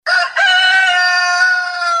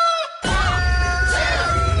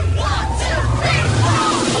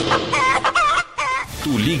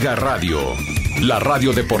Liga Radio, la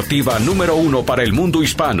radio deportiva número 1 para el mundo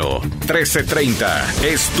hispano. 1330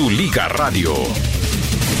 es Tu Liga Radio.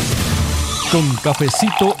 Con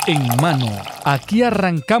cafecito en mano, aquí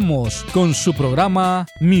arrancamos con su programa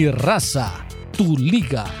Mi Raza, Tu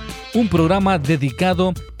Liga. Un programa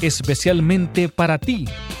dedicado especialmente para ti,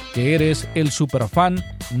 que eres el superfan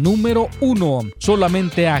número 1.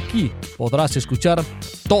 Solamente aquí podrás escuchar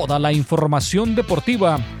toda la información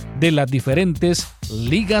deportiva de las diferentes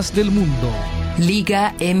ligas del mundo.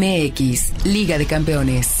 Liga MX, Liga de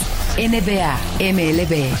Campeones, NBA,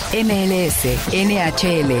 MLB, MLS,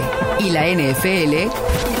 NHL y la NFL.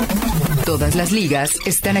 Todas las ligas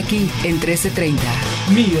están aquí en 1330.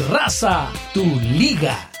 Mi Raza, Tu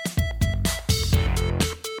Liga.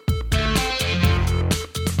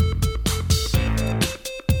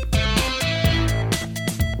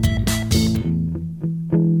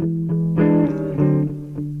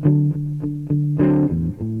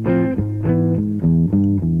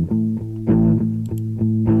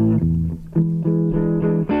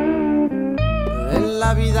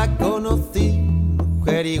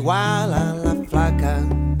 Igual a la flaca,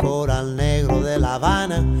 coral negro de La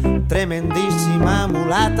Habana, tremendísima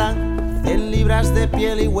mulata, 100 libras de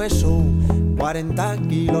piel y hueso, 40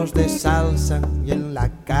 kilos de salsa y en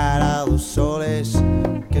la cara 2 soles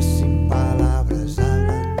que sin palabras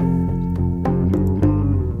hablan,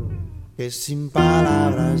 que sin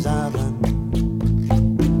palabras hablan.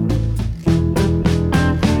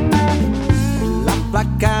 La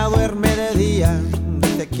flaca duerme de día,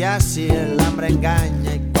 dice que así el hambre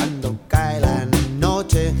engaña, y cuando cae la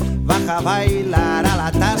noche baja a bailar a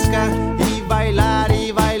la tasca, y bailar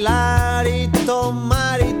y bailar y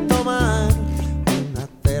tomar una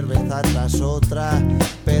cerveza tras otra,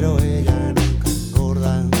 pero ella nunca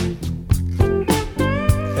engorda,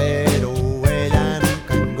 pero ella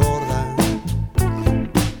nunca engorda.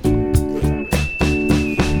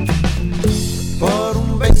 Por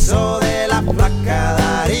un beso de la flaca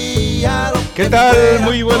daría. ¿Qué tal?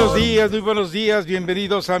 Muy buenos días,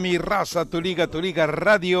 bienvenidos a Mi Raza, Tu Liga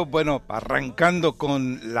Radio. Bueno, arrancando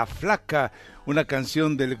con La Flaca, una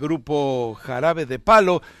canción del grupo Jarabe de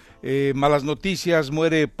Palo. Malas noticias,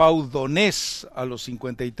 muere Pau Donés a los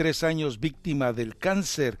 53 años, víctima del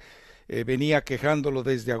cáncer. Venía quejándolo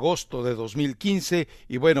desde agosto de 2015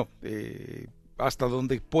 y bueno, hasta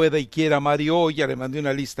donde pueda y quiera Mario, ya le mandé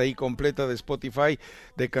una lista ahí completa de Spotify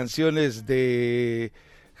de canciones de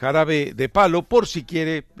Jarabe de Palo, por si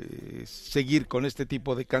quiere seguir con este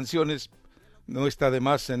tipo de canciones. No está de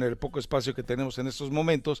más en el poco espacio que tenemos en estos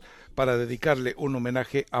momentos para dedicarle un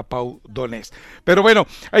homenaje a Pau Donés. Pero bueno,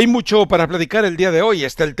 hay mucho para platicar el día de hoy.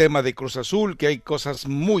 Está el tema de Cruz Azul, que hay cosas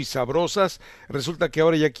muy sabrosas. Resulta que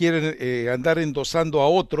ahora ya quieren andar endosando a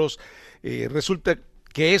otros. Resulta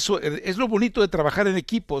que eso es lo bonito de trabajar en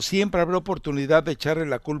equipo. Siempre habrá oportunidad de echarle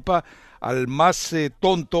la culpa al más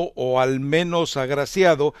tonto o al menos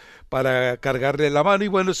agraciado para cargarle la mano, y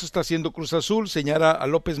bueno, eso está haciendo Cruz Azul. Señala a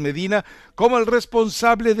López Medina como el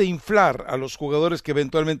responsable de inflar a los jugadores que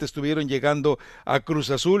eventualmente estuvieron llegando a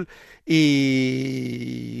Cruz Azul,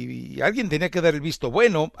 y alguien tenía que dar el visto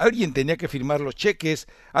bueno, alguien tenía que firmar los cheques,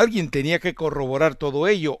 alguien tenía que corroborar todo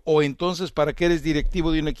ello. O entonces, ¿para qué eres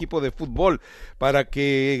directivo de un equipo de fútbol? ¿Para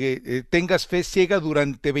que tengas fe ciega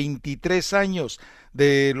durante 23 años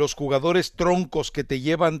de los jugadores troncos que te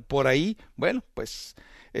llevan por ahí? Bueno, pues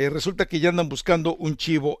resulta que ya andan buscando un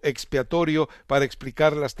chivo expiatorio para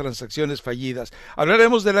explicar las transacciones fallidas.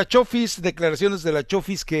 Hablaremos de la Chofis, declaraciones de la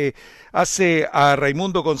Chofis que hace a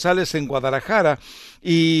Raimundo González en Guadalajara.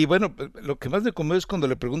 Y bueno, lo que más me conmueve es cuando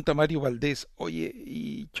le pregunta a Mario Valdés: oye,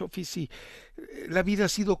 y Chofis, sí, la vida ha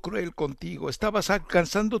sido cruel contigo, estabas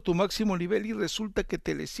alcanzando tu máximo nivel y resulta que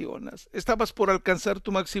te lesionas, estabas por alcanzar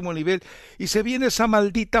tu máximo nivel y se viene esa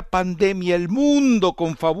maldita pandemia, el mundo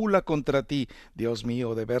confabula contra ti, Dios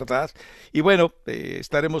mío, de verdad. Y bueno,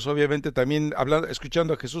 estaremos obviamente también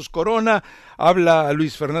escuchando a Jesús Corona. Habla a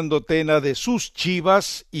Luis Fernando Tena de sus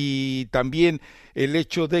Chivas y también el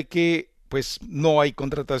hecho de que pues no hay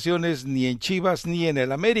contrataciones ni en Chivas ni en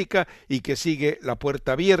el América y que sigue la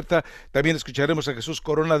puerta abierta. También escucharemos a Jesús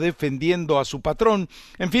Corona defendiendo a su patrón.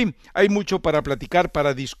 En fin, hay mucho para platicar,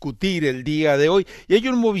 para discutir el día de hoy, y hay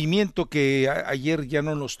un movimiento que ayer ya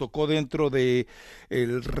no nos tocó dentro de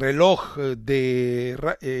el reloj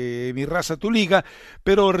de Mi Raza Tu Liga,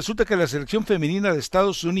 pero resulta que la selección femenina de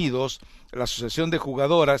Estados Unidos, la Asociación de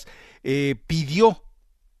Jugadoras, pidió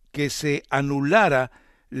que se anulara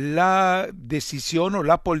la decisión o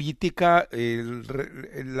la política,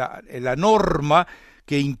 la norma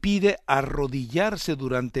que impide arrodillarse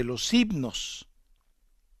durante los himnos.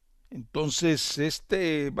 Entonces,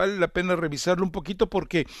 vale la pena revisarlo un poquito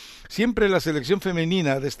porque siempre la selección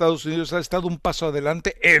femenina de Estados Unidos ha estado un paso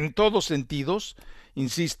adelante en todos sentidos,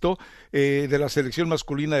 insisto, de la selección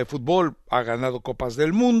masculina de fútbol. Ha ganado Copas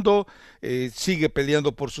del Mundo, sigue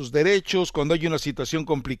peleando por sus derechos, cuando hay una situación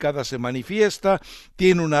complicada se manifiesta,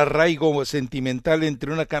 tiene un arraigo sentimental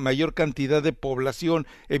entre una mayor cantidad de población,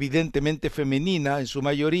 evidentemente femenina en su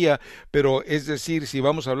mayoría, pero es decir, si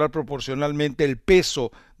vamos a hablar proporcionalmente, el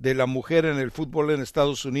peso de la mujer en el fútbol en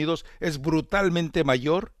Estados Unidos es brutalmente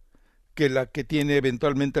mayor que la que tiene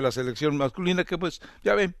eventualmente la selección masculina, que pues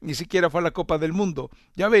ya ven, ni siquiera fue a la Copa del Mundo,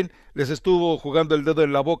 ya ven, les estuvo jugando el dedo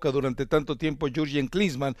en la boca durante tanto tiempo Jürgen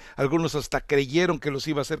Klinsmann, algunos hasta creyeron que los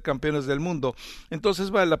iba a hacer campeones del mundo. Entonces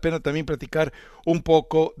vale la pena también platicar un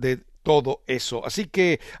poco de todo eso. Así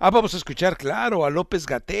que vamos a escuchar, claro, a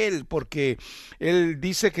López-Gatell, porque él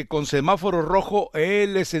dice que con semáforo rojo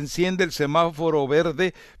él les enciende el semáforo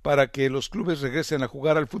verde para que los clubes regresen a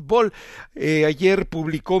jugar al fútbol. Ayer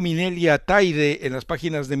publicó Minelia Taide en las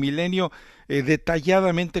páginas de Milenio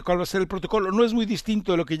detalladamente cuál va a ser el protocolo. No es muy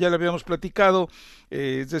distinto de lo que ya le habíamos platicado,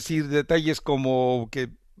 es decir, detalles como que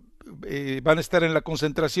van a estar en la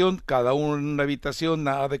concentración, cada uno en una habitación,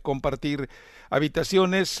 nada de compartir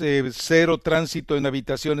habitaciones, cero tránsito en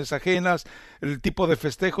habitaciones ajenas, el tipo de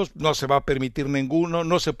festejos no se va a permitir ninguno,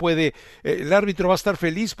 no se puede, el árbitro va a estar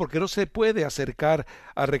feliz porque no se puede acercar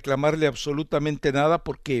a reclamarle absolutamente nada,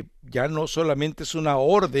 porque ya no solamente es una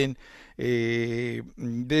orden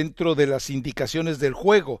dentro de las indicaciones del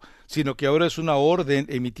juego, sino que ahora es una orden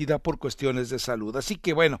emitida por cuestiones de salud. Así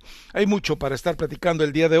que bueno, hay mucho para estar platicando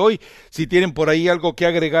el día de hoy. Si tienen por ahí algo que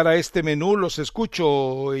agregar a este menú, los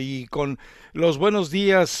escucho, y con los buenos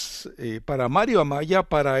días para Mario Amaya,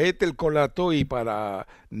 para Ethel Colato y para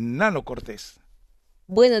Nano Cortés.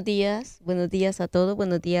 Buenos días a todos,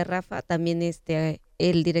 buenos días Rafa, también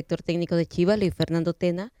el director técnico de Chivas, Luis Fernando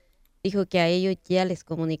Tena, dijo que a ellos ya les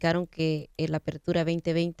comunicaron que la apertura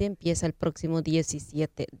 2020 empieza el próximo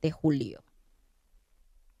 17 de julio.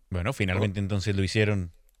 Bueno, finalmente entonces lo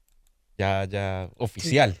hicieron ya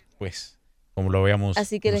oficial, sí. Pues, como lo veamos.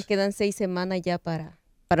 Así que les quedan 6 semanas ya para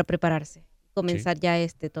prepararse, comenzar ya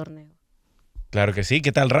este torneo. Claro que sí.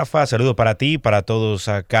 ¿Qué tal, Rafa? Saludo para ti, para todos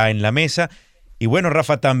acá en la mesa. Y bueno,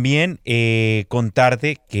 Rafa, también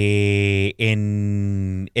contarte que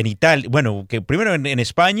en Italia, bueno, que primero en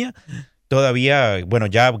España, todavía, bueno,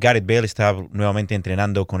 ya Gareth Bale está nuevamente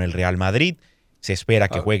entrenando con el Real Madrid. Se espera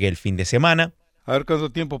que juegue el fin de semana. A ver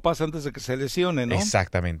cuánto tiempo pasa antes de que se lesione, ¿no?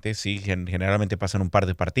 Exactamente, sí. Generalmente pasan un par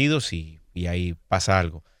de partidos y ahí pasa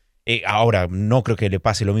algo. Ahora, no creo que le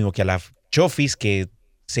pase lo mismo que a la Chofis, que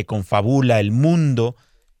se confabula el mundo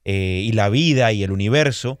y la vida y el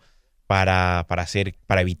universo para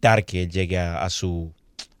evitar que él llegue a su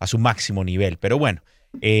máximo nivel. Pero bueno,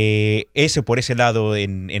 ese por ese lado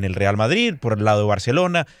en el Real Madrid, por el lado de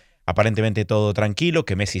Barcelona, aparentemente todo tranquilo,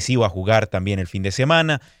 que Messi sí va a jugar también el fin de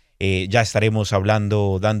semana. Ya estaremos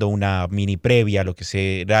dando una mini previa a lo que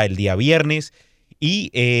será el día viernes.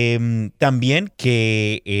 Y también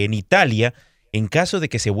que en Italia, en caso de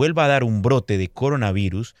que se vuelva a dar un brote de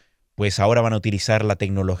coronavirus, pues ahora van a utilizar la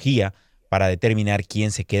tecnología para determinar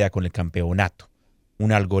quién se queda con el campeonato.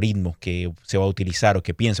 Un algoritmo que se va a utilizar o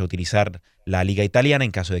que piensa utilizar la Liga Italiana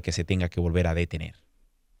en caso de que se tenga que volver a detener.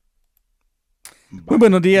 Muy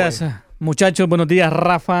buenos días, muchachos. Buenos días,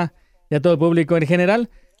 Rafa, y a todo el público en general.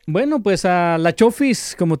 Bueno, pues a la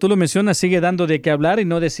Chofis, como tú lo mencionas, sigue dando de qué hablar y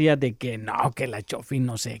no decía de que no, que la Chofis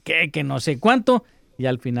no sé qué, que no sé cuánto. Y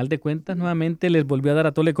al final de cuentas, nuevamente les volvió a dar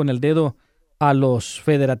a tole con el dedo a los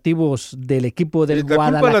federativos del equipo del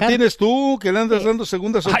Guadalajara. La culpa la tienes tú, que le andas dando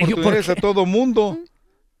segundas oportunidades a todo mundo.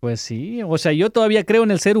 Pues sí, o sea, yo todavía creo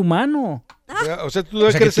en el ser humano. O sea, tú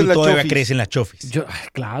todavía crees en la Chofis.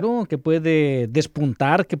 Claro, que puede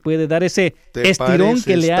despuntar, que puede dar ese estirón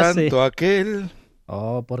que le hace. Tanto aquel.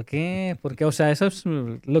 Oh, ¿por qué? Porque, o sea, eso es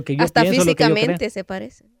lo que yo hasta pienso. Hasta físicamente se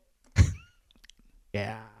parece.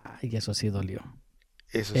 Y eso sí dolió.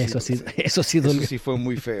 Eso sí dolió. Eso sí fue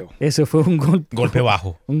muy feo. Eso fue un golpe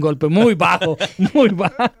bajo. Un golpe muy bajo, muy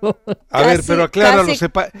bajo. A ver, pero acláralo.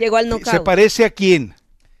 Llegó al knockout. ¿Se parece a quién?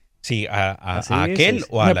 Sí, a aquel sí.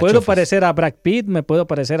 o a la Me puedo Chofis. Parecer a Brad Pitt, me puedo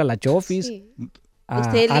parecer a la Chofis. Sí.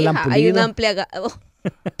 Usted elija, hay una amplia...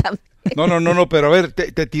 No, pero a ver,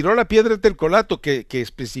 te tiró la piedra del colato, que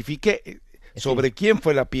especifique sobre quién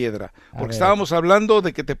fue la piedra, porque estábamos hablando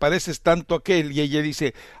de que te pareces tanto a aquel, y ella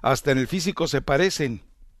dice, hasta en el físico se parecen.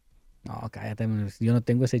 No, cállate, yo no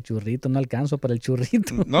tengo ese churrito, no alcanzo para el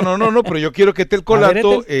churrito. No, pero yo quiero que el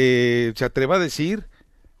colato se atreva a decir.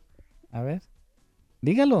 A ver,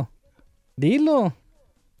 dígalo, dilo.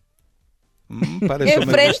 Para eso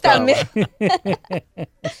Enfréntame. me gustaba.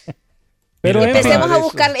 Pero Empecemos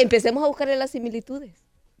a buscarle las similitudes.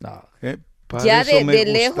 No. Para Ya eso me de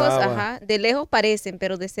lejos, gustaba. de lejos parecen,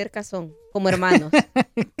 pero de cerca son como hermanos.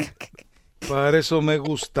 Para eso me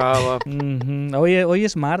gustaba. Ujú. Hoy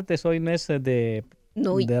es martes, hoy no es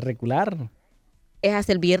No, de recular. es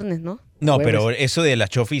hasta el viernes, ¿no? No, Jueves. pero eso de la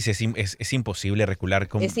Chofis es imposible recular.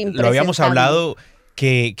 Es Lo habíamos impresentable. hablado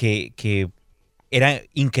que era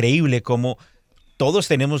increíble como todos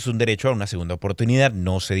tenemos un derecho a una segunda oportunidad,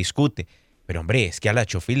 no se discute. Pero hombre, es que a la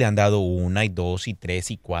Chofis le han dado 1 y 2 y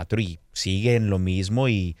 3 y 4 y siguen lo mismo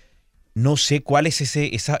y no sé cuál es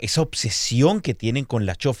esa obsesión que tienen con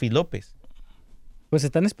la Chofis López. Pues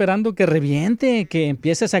están esperando que reviente, que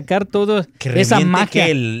empiece a sacar todo Que esa reviente magia.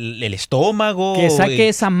 que el estómago. Que saque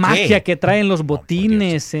esa magia ¿qué? que traen los No, por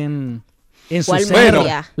botines en su ¿Cuál ser,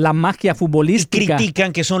 magia? la magia Y futbolística.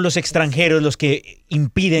 critican que son los extranjeros los que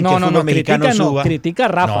impiden que No, el no, fútbol no, mexicano critica, no, suba. critica a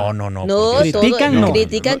Rafa. No, No, por Dios. Critican, todo, no.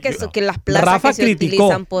 critican que las plazas Rafa que se criticó.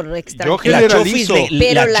 utilizan por extranjeros. La Chofis, generalizo.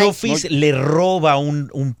 Pero la la- Chofis le roba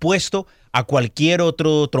un puesto a cualquier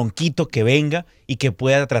otro tronquito que venga y que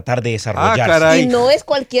pueda tratar de desarrollarse. caray. Y no es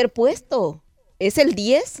cualquier puesto, es el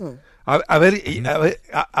 10. A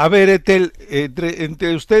ver, Etel,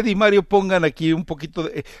 entre usted y Mario pongan aquí un poquito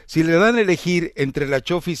de... si le dan a elegir entre la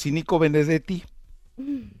Chofis y Nico Benedetti,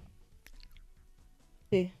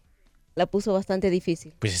 Sí, la puso bastante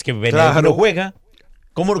difícil. Pues es que Benedetti Claro. no juega.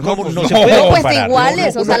 ¿Cómo no, pues no se no. puede No, pues comparar?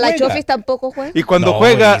 iguales, No, o sea, no la juega. Chofis tampoco juega. y cuando No,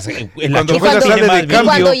 juega, la cuando Chofis juega tiene sale más de minutos. cambio.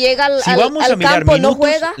 Cuando llega Si vamos a mirar campo no minutos,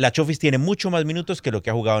 juega. la Chofis tiene mucho más minutos que lo que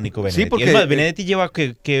ha jugado Nico Benedetti. porque- es más, Benedetti lleva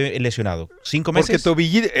que lesionado 5 Porque meses.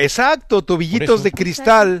 exacto, tobillitos eso. de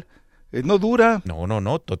cristal, no dura.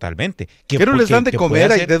 No, totalmente. ¿Qué no les dan de comer?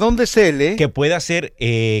 puede ¿Y de dónde es él, que pueda ser,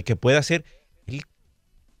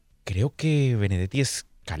 creo que Benedetti es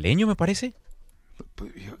caleño, me parece.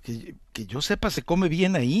 Que yo sepa, se come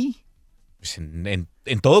bien ahí. Pues en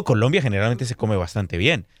todo Colombia generalmente se come bastante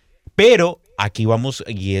bien. Pero aquí vamos,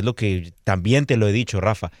 y es lo que también te lo he dicho,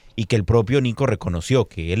 Rafa, y que el propio Nico reconoció,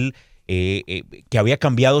 que él que había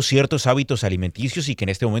cambiado ciertos hábitos alimenticios y que en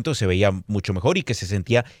este momento se veía mucho mejor y que se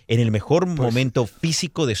sentía en el mejor momento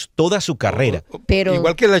físico de toda su carrera. Pero-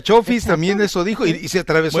 Igual que la Chofis Exacto. también eso dijo, y se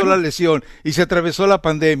atravesó Bueno. la lesión, y se atravesó la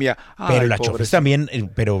pandemia. Pero Ay, la pobre. Chofis también, Y los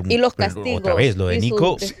pero castigos. otra vez, lo de y su-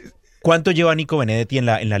 Nico, ¿cuánto lleva Nico Benedetti en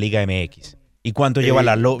la Liga MX? ¿Y cuánto lleva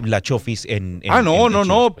la Chofis en No, Chivas?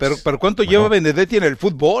 no, Pues, pero ¿cuánto bueno. lleva Benedetti en el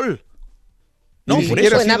fútbol? No, Ni por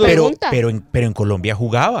siquiera eso. ha sido- pregunta. Pero en Colombia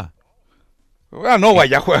jugaba. No,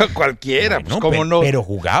 vaya, juega cualquiera, Bueno, pues cómo pero, no. pero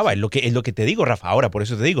jugaba, es lo que te digo, Rafa. Ahora, por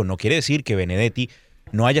eso te digo, no quiere decir que Benedetti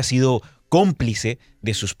no haya sido cómplice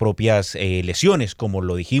de sus propias lesiones, como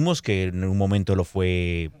lo dijimos, que en un momento lo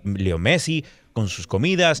fue Leo Messi, con sus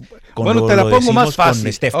comidas, con Bueno, lo, te la lo pongo decimos más fácil.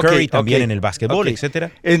 con Steph Ok, Curry también ok, en el básquetbol, ok.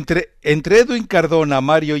 etcétera. Entre Edwin Cardona,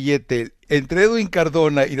 Mario Yetel, entre Edwin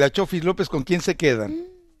Cardona y la Chofis López, ¿con quién se quedan?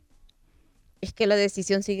 Es que la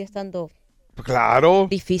decisión sigue estando Claro.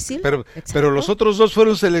 difícil. Pero Exacto. los otros dos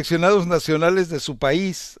fueron seleccionados nacionales de su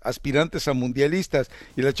país, aspirantes a mundialistas,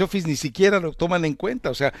 y la Chofis ni siquiera lo toman en cuenta.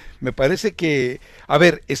 O sea, me parece que, a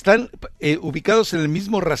ver, están ubicados en el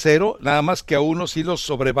mismo rasero, nada más que a unos sí los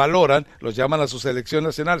sobrevaloran, los llaman a su selección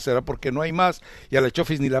nacional, será porque no hay más, y a la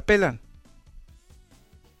Chofis ni la pelan.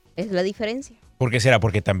 Es la diferencia. ¿Por qué será?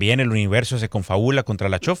 Porque también el universo se confabula contra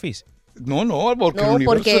la Chofis. No, porque No, el universo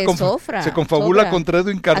porque se confabula sofra. contra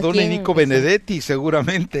Edwin Cardona y ¿A quién? Nico Benedetti,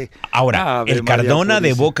 seguramente. Ahora, Ave el María Cardona de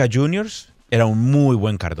Purísima. Boca Juniors era un muy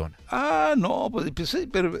buen Cardona. No, pues sí,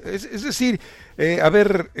 pero es decir, a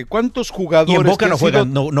ver, ¿cuántos jugadores Y en Boca que no han juega,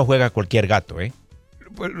 sido- no juega cualquier gato, ¿eh?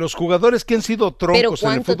 pues, los jugadores que han sido troncos en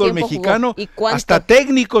el ¿cuánto fútbol tiempo mexicano, jugó? ¿Y cuánto? hasta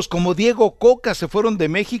técnicos como Diego Coca se fueron de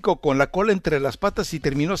México con la cola entre las patas y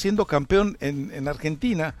terminó siendo campeón en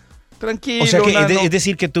Argentina? Tranquilo, O sea, que nano. es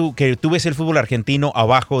decir que tú ves el fútbol argentino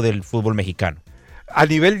abajo del fútbol mexicano. A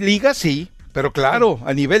nivel liga sí, pero claro,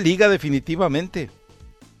 a nivel liga definitivamente.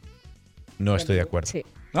 No estoy de acuerdo. Sí.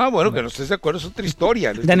 Bueno, que no estés de acuerdo es otra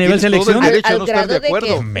historia. ¿De nivel Tienes todo selección? el derecho a Al no estar grado de de acuerdo.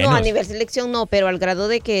 que, no, Menos. a nivel selección no, pero al grado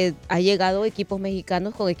de que ha llegado equipos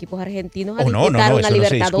mexicanos con equipos argentinos a Oh, no, disputar una eso no se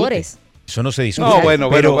discute. Libertadores. Eso no se discute. No, bueno,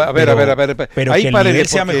 a ver. Pero Ahí que el párele, nivel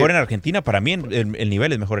sea porque- mejor en Argentina, para mí el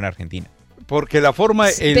nivel es mejor en Argentina. Porque la forma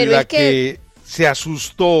en Pero la es que- que se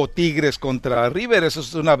asustó Tigres contra River, eso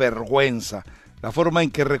es una vergüenza. la forma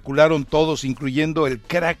en que recularon todos, incluyendo el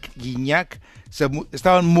crack Guiñac,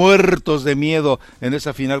 estaban muertos de miedo en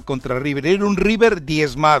esa final contra River. Era un River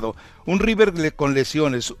diezmado, un River con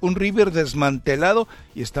lesiones, un River desmantelado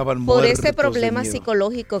y estaban muertos. Por ese problema de miedo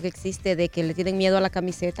psicológico que existe de que le tienen miedo a la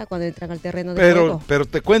camiseta cuando entran al terreno de juego. Pero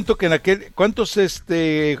te cuento que ¿cuántos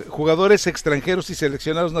jugadores extranjeros y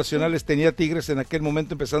seleccionados nacionales tenía Tigres en aquel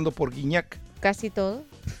momento, empezando por Guiñac? Casi todo.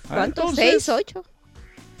 ¿Cuántos? Entonces, 6,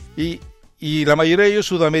 8. Y la mayoría de ellos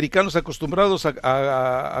sudamericanos acostumbrados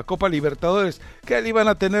a Copa Libertadores, que le iban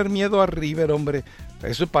a tener miedo a River, hombre.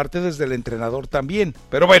 Eso parte desde el entrenador también.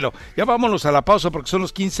 Pero bueno, ya vámonos a la pausa porque son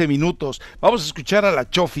los 15 minutos. Vamos a escuchar a la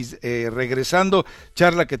Chofis regresando,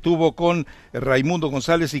 charla que tuvo con Raimundo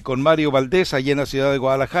González y con Mario Valdés allí en la ciudad de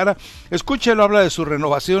Guadalajara. Escúchelo, habla de su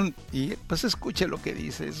renovación y pues escuche lo que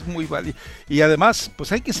dice, es muy válido. Y además,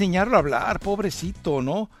 pues hay que enseñarlo a hablar, pobrecito,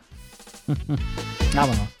 ¿no?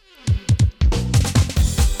 Vámonos.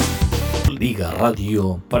 Liga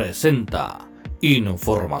Radio presenta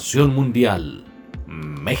Información Mundial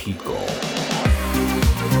México.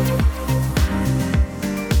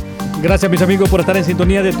 Gracias, mis amigos, por estar en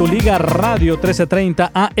sintonía de Tu Liga Radio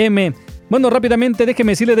 1330 AM. Bueno, rápidamente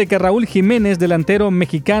déjeme decirle de que Raúl Jiménez, delantero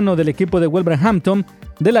mexicano del equipo de Wolverhampton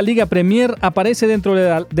de la Liga Premier, aparece dentro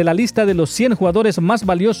de la lista de los 100 jugadores más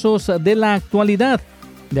valiosos de la actualidad.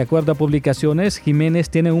 De acuerdo a publicaciones, Jiménez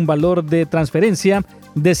tiene un valor de transferencia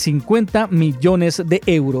de 50 millones de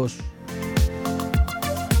euros.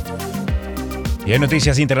 Y en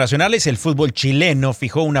noticias internacionales, el fútbol chileno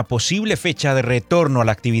fijó una posible fecha de retorno a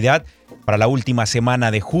la actividad para la última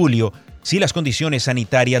semana de julio, si las condiciones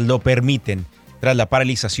sanitarias lo permiten. Tras la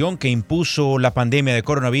paralización que impuso la pandemia de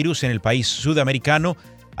coronavirus en el país sudamericano,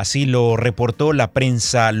 así lo reportó la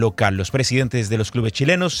prensa local. Los presidentes de los clubes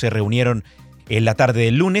chilenos se reunieron en la tarde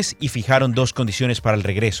del lunes y fijaron 2 condiciones para el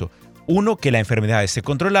regreso. 1, que la enfermedad esté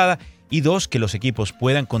controlada, y 2, que los equipos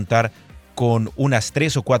puedan contar con unas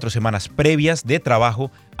 3 o 4 semanas previas de trabajo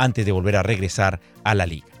antes de volver a regresar a la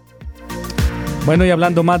liga. Bueno, y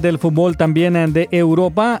hablando más del fútbol también de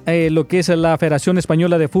Europa, lo que es la Federación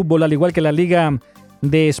Española de Fútbol, al igual que la Liga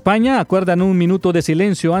de España, acuerdan un minuto de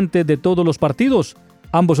silencio antes de todos los partidos.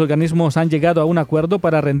 Ambos organismos han llegado a un acuerdo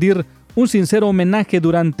para rendir un sincero homenaje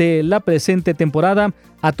durante la presente temporada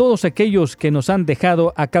a todos aquellos que nos han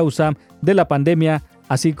dejado a causa de la pandemia,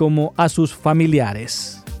 así como a sus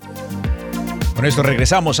familiares. Con esto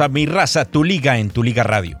regresamos a Mi Raza, Tu Liga en Tu Liga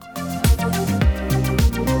Radio.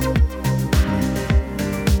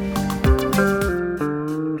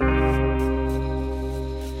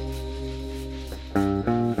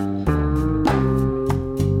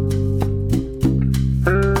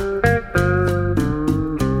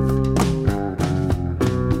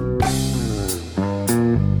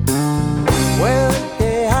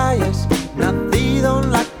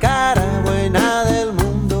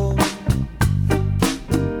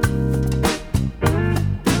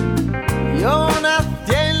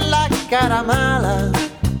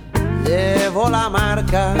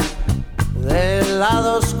 Del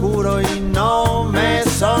lado oscuro y no me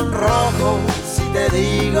sonrojo si te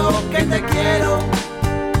digo que te quiero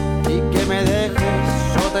y que me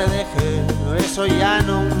dejes o te deje. Eso ya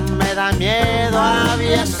no me da miedo.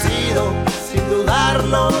 Había sido sin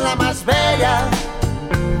dudarlo la más bella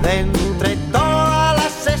de entre todas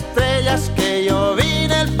las estrellas que yo vi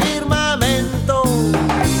en el firmamento.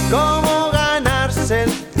 Cómo ganarse el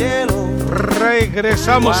cielo.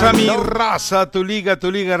 Regresamos a Mi Raza, Tu Liga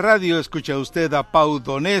Radio. Escucha usted a Pau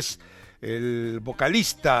Donés, el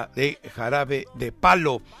vocalista de Jarabe de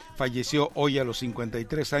Palo. Falleció hoy a los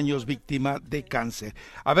 53 años, víctima de cáncer.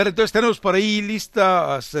 A ver, entonces tenemos por ahí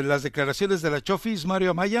listas las declaraciones de la Chofis,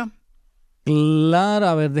 Mario Amaya. Claro,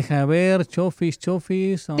 a ver, déjame ver. Chofis.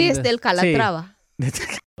 Desde el Calatrava. Sí.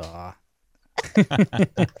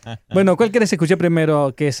 Bueno, ¿cuál quieres escuchar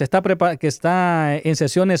primero? ¿Que está en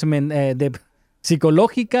sesiones de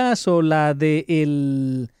psicológicas o la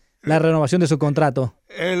de la renovación de su contrato?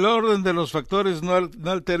 El orden de los factores no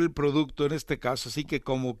altera el producto en este caso, así que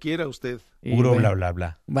como quiera usted. Puro bla, bla,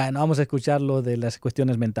 bla. Bueno, vamos a escuchar lo de las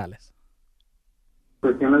cuestiones mentales.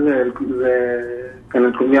 Cuestiones de que en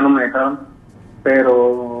el club ya no me dejaron,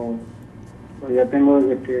 pero pues ya tengo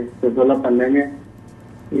desde que empezó la pandemia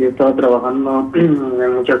y he estado trabajando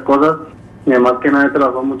en muchas cosas y además que nada he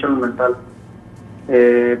trabajado mucho en lo mental.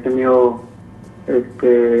 He tenido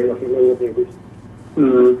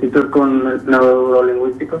citas con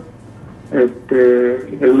neurolingüística. Es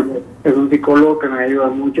un psicólogo que me ayuda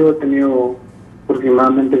mucho. He tenido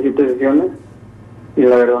aproximadamente 7 sesiones y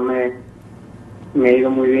la verdad me ha ido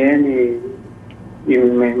muy bien y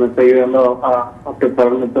me está ayudando a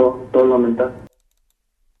prepararme todo lo mental.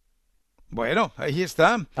 Bueno, ahí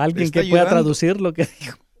está. Alguien Está que pueda ayudando. traducir lo que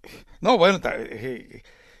dijo. No, bueno,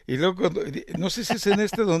 y luego, no sé si es en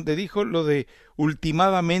donde dijo lo de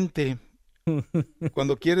ultimadamente,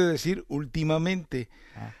 cuando quiere decir últimamente.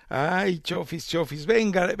 Ay, Chofis,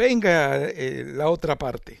 venga, la otra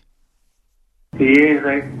parte. Sí,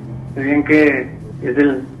 sé bien que es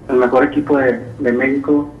el mejor equipo de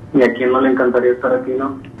México y a quien no le encantaría estar aquí,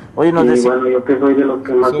 ¿no? Oye, nos Y decía... bueno, yo que soy de los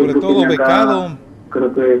que más Sobre tiempo todo tiene acá, becado.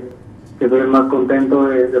 creo que soy el más contento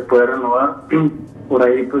de poder renovar. Por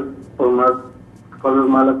ahí, pues, por más cosas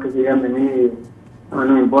malas que sigan de mí, a mí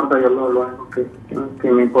no me importa. Yo lo único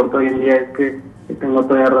que me importa hoy en día es que tengo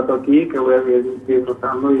todavía rato aquí, que voy a seguir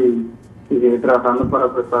disfrutando y seguir trabajando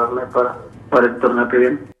para prepararme para el torneo que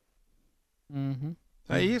viene.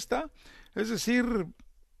 Ahí está. Es decir,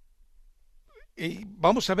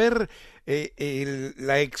 vamos a ver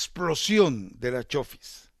la explosión de la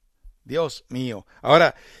Chofis. Dios mío.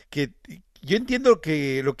 Ahora, que yo entiendo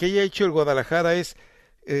que lo que haya hecho el Guadalajara es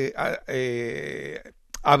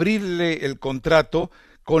abrirle el contrato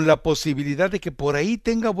con la posibilidad de que por ahí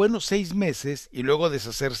tenga buenos 6 meses y luego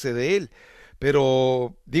deshacerse de él.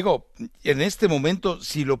 Pero digo, en este momento,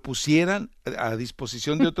 si lo pusieran a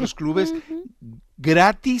disposición de otros clubes,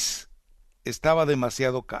 gratis, estaba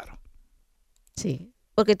demasiado caro. Sí,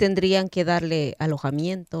 porque tendrían que darle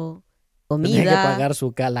alojamiento, comida. Tendría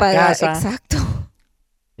que pagar casa. Exacto.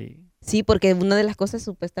 Sí. Sí, porque una de las cosas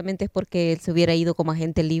supuestamente es porque él se hubiera ido como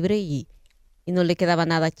agente libre y no le quedaba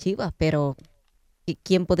nada a Chivas, pero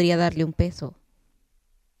 ¿quién podría darle un peso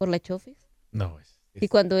por la Chofis? No, Y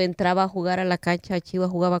cuando entraba a jugar a la cancha, Chivas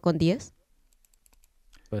jugaba con 10.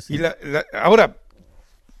 Pues sí. Y ahora,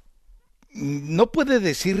 no puede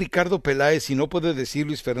decir Ricardo Peláez y no puede decir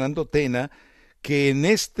Luis Fernando Tena que en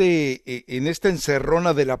esta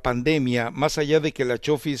encerrona de la pandemia, más allá de que la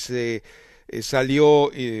Chofis salió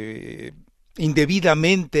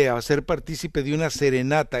indebidamente a ser partícipe de una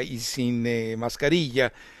serenata y sin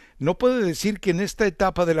mascarilla, no puede decir que en esta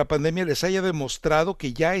etapa de la pandemia les haya demostrado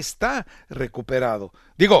que ya está recuperado.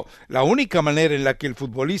 Digo, la única manera en la que el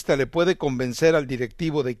futbolista le puede convencer al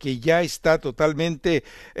directivo de que ya está totalmente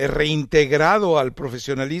reintegrado al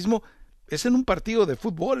profesionalismo es en un partido de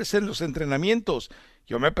fútbol, es en los entrenamientos.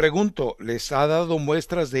 Yo me pregunto, ¿les ha dado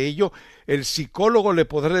muestras de ello? El psicólogo le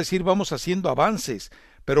podrá decir vamos haciendo avances,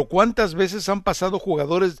 pero ¿cuántas veces han pasado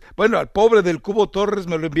jugadores? Bueno, al pobre del Cubo Torres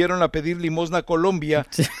me lo enviaron a pedir limosna a Colombia.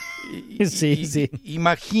 Sí.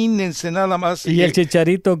 Imagínense nada más. Y el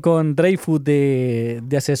Chicharito con Dreyfus de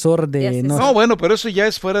asesor de... No, bueno, pero eso ya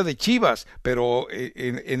es fuera de Chivas, pero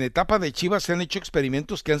en etapa de Chivas se han hecho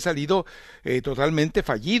experimentos que han salido totalmente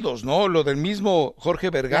fallidos, ¿no? Lo del mismo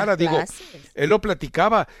Jorge Vergara, él lo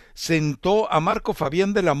platicaba, sentó a Marco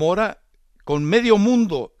Fabián de la Mora con medio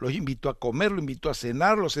mundo, lo invitó a comer, lo invitó a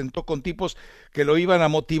cenar, lo sentó con tipos que lo iban a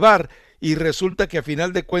motivar y resulta que a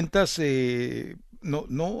final de cuentas no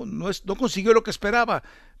consiguió lo que esperaba.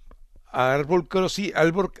 Árbol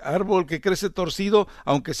que crece torcido,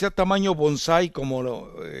 aunque sea tamaño bonsai como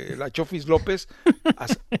la Chofis López,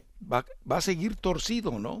 va a seguir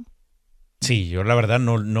torcido, ¿no? Sí, yo la verdad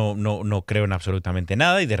no creo en absolutamente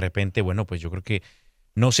nada y de repente, bueno, pues yo creo que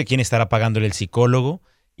no sé quién estará pagándole el psicólogo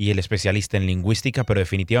y el especialista en lingüística, pero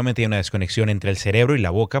definitivamente hay una desconexión entre el cerebro y la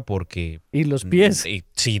boca porque... Y los pies.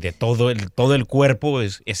 Sí, de todo el cuerpo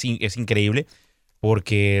es increíble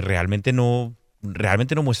porque realmente no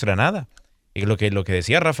muestra nada. Y lo que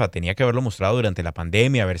decía Rafa, tenía que haberlo mostrado durante la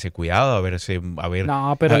pandemia, haberse cuidado,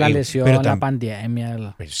 No, pero la lesión, la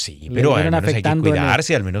pandemia... Pues sí, pero al menos hay que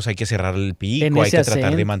cuidarse, al menos hay que cerrar el pico, hay que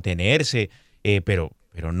tratar de mantenerse, pero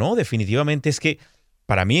no, definitivamente es que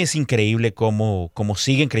para mí es increíble cómo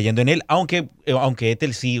siguen creyendo en él, aunque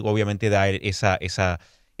Ethel sí obviamente da esa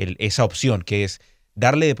opción, que es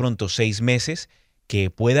darle de pronto 6 meses que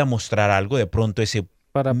pueda mostrar algo, de pronto ese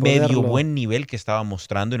medio buen nivel que estaba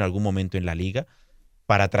mostrando en algún momento en la liga,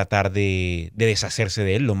 para tratar de deshacerse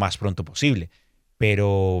de él lo más pronto posible.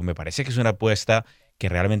 Pero me parece que es una apuesta que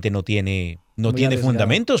realmente no tiene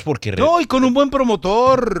fundamentos, porque... No, y con un buen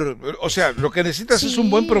promotor. O sea, lo que necesitas es un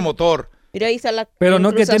buen promotor. Mira, ahí está pero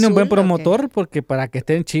no que tiene un buen promotor, porque para que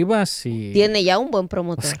esté en Chivas y... Tiene ya un buen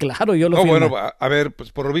promotor. Pues claro, yo lo No, firmo. bueno, a ver,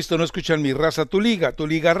 pues por lo visto no escuchan mi Raza Tu Liga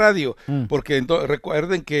Radio, porque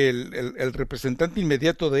recuerden que el representante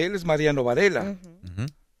inmediato de él es Mariano Varela.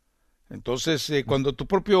 Entonces, cuando tu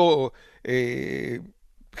propio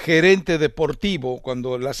gerente deportivo,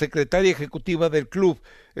 cuando la secretaria ejecutiva del club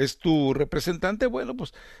es tu representante, bueno,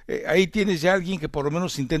 pues ahí tienes ya alguien que por lo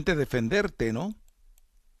menos intente defenderte, ¿no?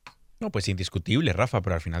 No, pues indiscutible, Rafa,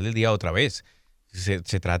 pero al final del día otra vez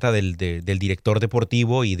se trata del director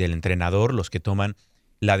deportivo y del entrenador los que toman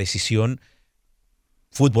la decisión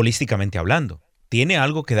futbolísticamente hablando. ¿Tiene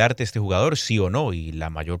algo que darte este jugador, sí o no? Y la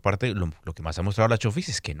mayor parte, lo que más ha mostrado la Chofis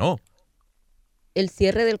es que no. El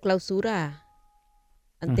cierre del clausura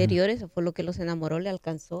anterior, eso fue lo que los enamoró, le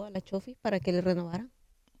alcanzó a la Chofis para que le renovaran.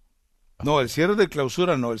 No, el cierre de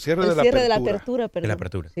clausura no, el cierre de la apertura, perdón. De la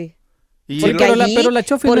apertura. Sí. Pero la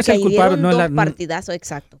Chofis no es el culpable. No es partidazo,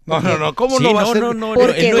 exacto. No, ¿cómo sí, no va a ser? Él no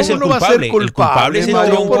es el culpable. El culpable es el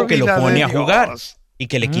tronco que lo pone a jugar y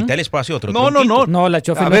que le quita el espacio a otro tronquito. No, la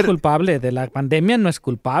Chofis no es culpable. De la pandemia no es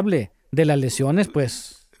culpable. De las lesiones,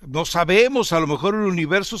 pues... No sabemos, a lo mejor el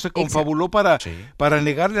universo se confabuló para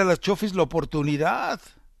negarle a las Chofis la oportunidad.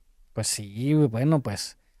 Pues sí, bueno,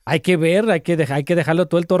 pues hay que ver, hay que dejarlo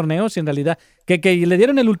todo el torneo, si en realidad que le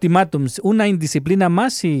dieron el ultimátum, una indisciplina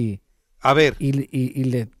más y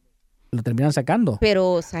lo terminan sacando.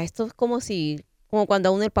 Pero, o sea, esto es como cuando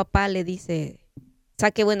a uno el papá le dice,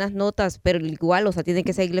 saque buenas notas, pero igual, o sea, tiene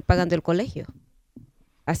que seguirle pagando el colegio.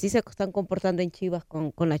 Así se están comportando en Chivas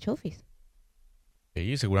con la Chofis.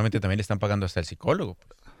 Sí, seguramente también le están pagando hasta el psicólogo.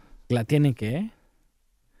 ¿La tienen que?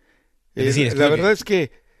 Es decir, la verdad es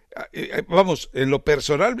que, vamos, en lo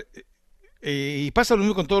personal, y pasa lo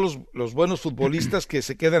mismo con todos los buenos futbolistas que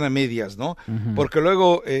se quedan a medias, ¿no? Uh-huh. Porque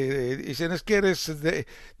luego dicen, es que eres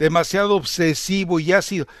demasiado obsesivo y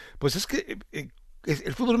ácido. Pues es que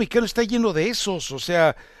el fútbol mexicano está lleno de esos. O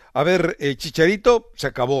sea, a ver, Chicharito se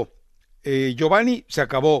acabó. Giovanni se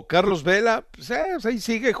acabó, Carlos Vela pues, ahí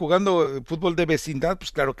sigue jugando fútbol de vecindad,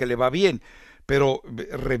 pues claro que le va bien, pero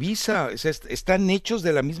revisa, o sea, están hechos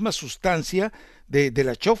de la misma sustancia de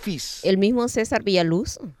la Chofis. El mismo César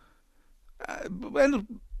Villaluz. Bueno,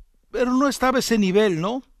 pero no estaba a ese nivel,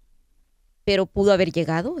 ¿no? Pero pudo haber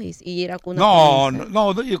llegado y era con una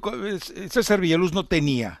no, César Villaluz no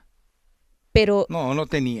tenía. Pero no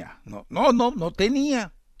tenía, no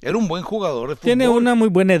tenía. Era un buen jugador de fútbol. Tiene una muy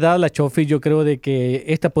buena edad la Chofis. Yo creo de que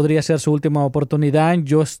esta podría ser su última oportunidad.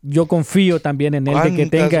 Yo confío también en él de que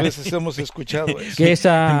tenga. ¿Cuántas veces hemos escuchado eso? Que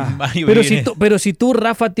pero si tú,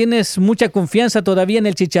 Rafa, tienes mucha confianza todavía en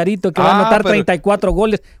el Chicharito que va a anotar 34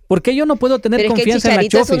 goles, ¿por qué yo no puedo tener confianza en la Chofis? Pero es que el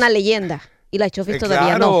Chicharito es una leyenda. Y la Chofis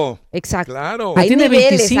todavía no. Exacto. Claro. Hay tiene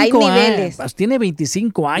niveles, 25 hay niveles. Años, tiene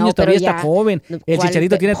 25 años, todavía está joven. El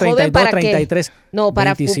Chicharito tiene 32, 33. No,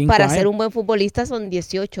 para ser un buen futbolista son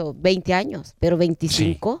 18, 20 años, pero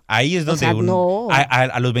 25. Sí. Ahí es donde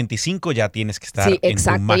a los 25 ya tienes que estar en tu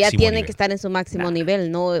máximo ya tiene nivel. Que estar en su máximo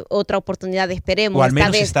nivel, no otra oportunidad, esperemos. O al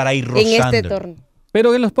menos estar ahí rozando. En este torneo.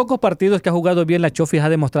 Pero en los pocos partidos que ha jugado bien la Chofis ha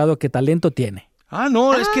demostrado que talento tiene.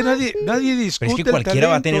 Es que nadie discute. Pero es que cualquiera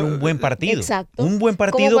va a tener un buen partido. Exacto. Un buen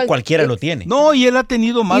partido cualquiera lo tiene. No, y él ha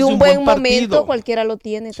tenido más de un buen partido. Y un buen momento cualquiera lo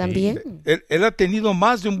tiene también. Él ha tenido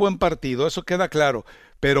más de un buen partido, eso queda claro.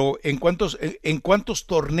 Pero ¿en cuántos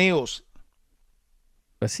torneos?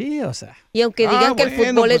 Pues sí, o sea. Y aunque digan que el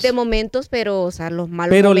fútbol es de momentos, pero o sea, los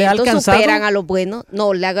malos momentos superan a los buenos.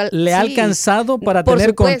 No, le ha alcanzado para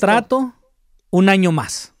tener contrato un año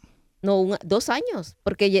más. No, 2 años,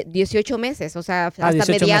 porque 18 meses, o sea, hasta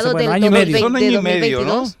meses, mediados bueno, del 2022.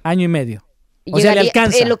 ¿no? Año y medio. O sea, le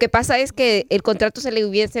alcanza. Lo que pasa es que el contrato se le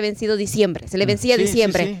hubiese vencido diciembre, se le vencía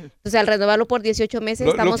diciembre. Sí. Entonces, al renovarlo por 18 meses,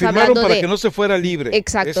 estamos hablando para que no se fuera libre.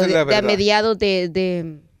 Exacto, de a mediados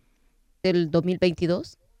del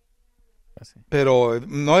 2022. Pero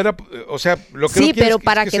no era, o sea, lo que sí, pero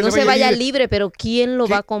para que no se vaya libre, pero ¿quién lo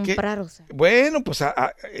va a comprar? O sea. Bueno, pues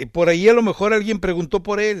por ahí a lo mejor alguien preguntó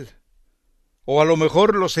por él. O a lo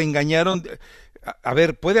mejor los engañaron. A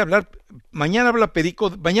ver, puede hablar. Mañana habla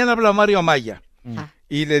Perico, mañana habla Mario Amaya.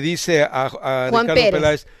 Y le dice a Ricardo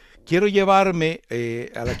Peláez, quiero llevarme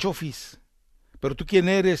a la Chofis. ¿Pero tú quién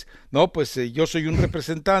eres? No, pues yo soy un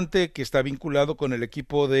representante que está vinculado con el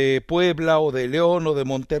equipo de Puebla o de León o de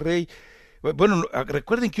Monterrey. Bueno,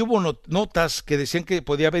 recuerden que hubo notas que decían que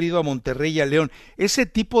podía haber ido a Monterrey y a León. Ese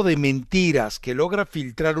tipo de mentiras que logra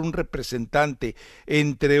filtrar un representante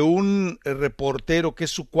entre un reportero que es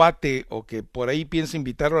su cuate o que por ahí piensa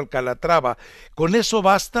invitarlo al Calatrava, con eso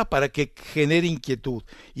basta para que genere inquietud.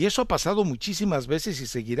 Y eso ha pasado muchísimas veces y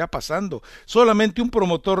seguirá pasando. Solamente un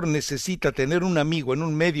promotor necesita tener un amigo en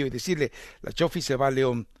un medio y decirle, la Chofis se va a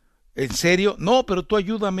León. ¿En serio? No, pero tú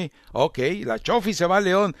ayúdame. Ok, la Chofis se va a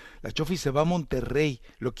León, la Chofis se va a Monterrey,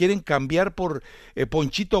 lo quieren cambiar por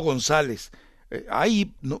Ponchito González.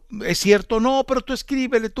 No, ¿es cierto? No, pero tú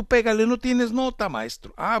escríbele, tú pégale, no tienes nota,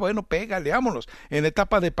 maestro. Bueno, pégale, vámonos. En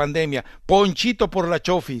etapa de pandemia, Ponchito por la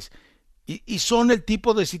Chofis. Y son el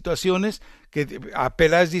tipo de situaciones que a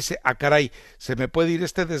Peláez dice, caray, se me puede ir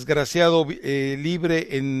este desgraciado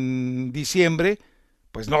libre en diciembre,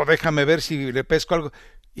 pues no, déjame ver si le pesco algo.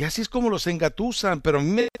 Y así es como los engatusan, pero a mí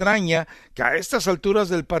me extraña que a estas alturas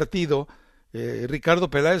del partido Ricardo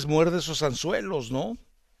Peláez muerde esos anzuelos, ¿no?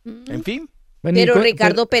 En fin. Pero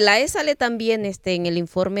Ricardo Peláez sale también en el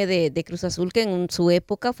informe de Cruz Azul, que en su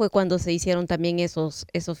época fue cuando se hicieron también esos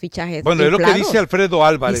fichajes. Bueno, es lo que dice Alfredo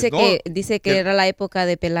Álvarez, dice ¿no? Dice que era la época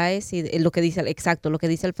de Peláez y lo que dice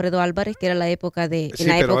Alfredo Álvarez, que era la época de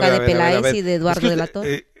Peláez y de Eduardo de la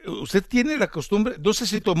Torre. Usted tiene la costumbre, no sé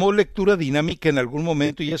si tomó lectura dinámica en algún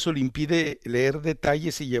momento y eso le impide leer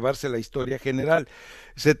detalles y llevarse la historia general.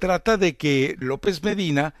 Se trata de que López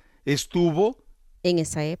Medina estuvo en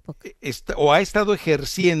esa época o ha estado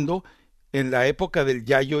ejerciendo en la época del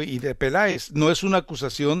Yayo y de Peláez. No es una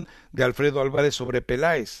acusación de Alfredo Álvarez sobre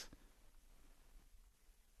Peláez.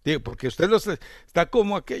 Digo, porque usted está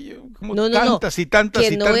como aquello, como tantas y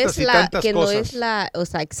tantas y tantas y tantas que cosas. No es o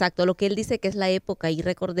sea, exacto, lo que él dice que es la época, y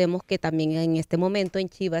recordemos que también en este momento en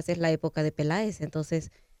Chivas es la época de Peláez, entonces,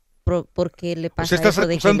 ¿por qué le pasa eso? Usted está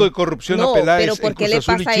acusando de corrupción a Peláez. No, pero ¿por qué le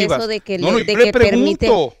pasa eso de que, no, de yo que le permite?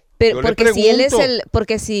 Porque si él es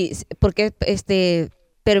porque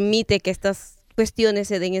permite que estas cuestiones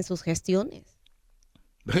se den en sus gestiones.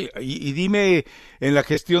 Y dime, en la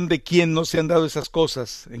gestión de quién no se han dado esas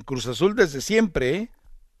cosas. En Cruz Azul desde siempre, ¿eh?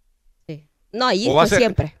 Sí. No, ahí fue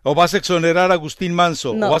siempre. ¿O vas a exonerar a Agustín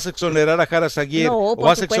Manso? No. ¿O vas a exonerar a Jara Zaguier? No, ¿O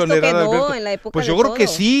vas a exonerar a Alberto? En la época pues yo creo que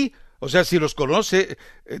sí. O sea, si los conoce,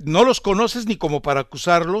 no los conoces ni como para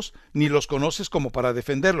acusarlos, ni los conoces como para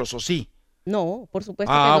defenderlos, ¿o sí? No, por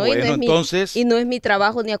supuesto que no. Bueno, entonces... Y no es mi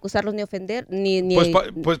trabajo ni acusarlos ni ofender, ni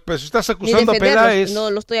pues estás acusando a Peláez. No,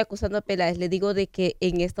 lo estoy acusando a Peláez. Le digo de que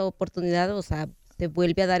en esta oportunidad, o sea, se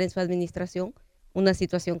vuelve a dar en su administración una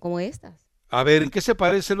situación como esta. A ver, ¿en qué se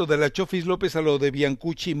parece lo de la Chofis López a lo de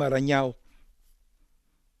Biancucci y Marañao?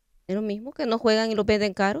 Es lo mismo, que no juegan y lo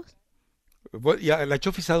venden caros. ¿Y a la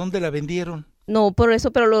Chofis a dónde la vendieron? No, por eso,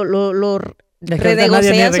 pero lo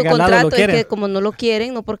renegocian su contrato. Es que como no lo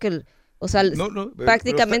quieren, no porque... O sea,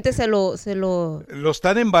 prácticamente se lo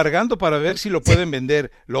están embargando para ver si lo pueden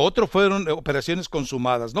vender. Lo otro fueron operaciones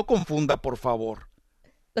consumadas. No confunda, por favor.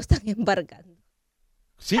 Lo están embargando.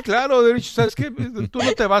 Sí, claro, de hecho, ¿sabes qué? Tú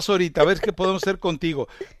no te vas ahorita, a ver qué podemos hacer contigo.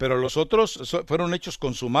 Pero los otros fueron hechos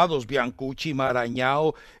consumados, Biancucci,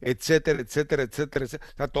 Marañao, etcétera, etcétera, etcétera,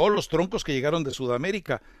 etcétera. O sea, todos los troncos que llegaron de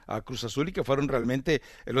Sudamérica a Cruz Azul y que fueron realmente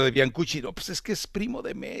lo de Biancucci. No, pues es que es primo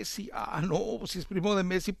de Messi. No, si es primo de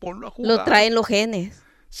Messi, ponlo a jugar. Lo traen los genes.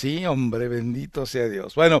 Sí, hombre, bendito sea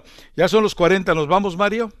Dios. Bueno, ya son los 40, ¿nos vamos,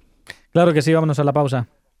 Mario? Claro que sí, vámonos a la pausa.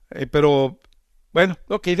 Pero... Bueno,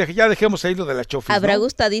 ok, ya dejemos ahí lo de la Chofis. ¿Habrá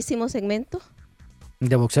gustadísimo segmento?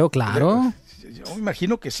 De boxeo, claro. Yo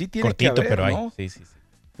imagino que sí tiene cortito, que haber, pero hay. ¿no? Sí.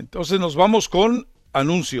 Entonces nos vamos con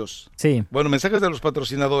anuncios. Sí. Bueno, mensajes de los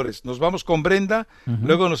patrocinadores. Nos vamos con Brenda,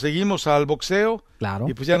 luego nos seguimos al boxeo. Claro.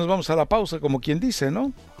 Y pues ya nos vamos a la pausa, como quien dice,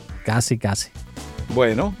 ¿no? Casi.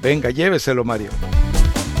 Bueno, venga, lléveselo, Mario.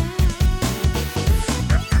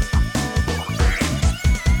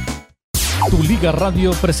 Tu Liga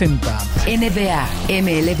Radio presenta NBA,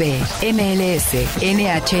 MLB, MLS,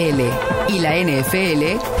 NHL y la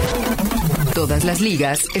NFL. Todas las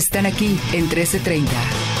ligas están aquí en 1330.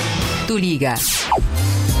 Tu Liga.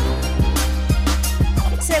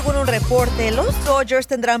 Según un reporte, los Dodgers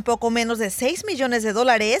tendrán poco menos de $6 millones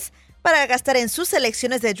para gastar en sus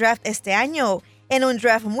selecciones de draft este año. En un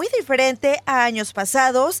draft muy diferente a años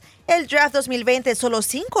pasados, el draft 2020 solo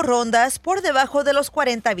 5 rondas por debajo de los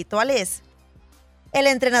 40 habituales. El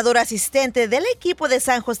entrenador asistente del equipo de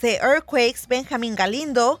San José Earthquakes, Benjamín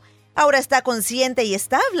Galindo, ahora está consciente y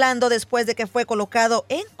está hablando después de que fue colocado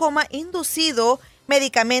en coma inducido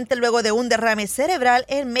médicamente luego de un derrame cerebral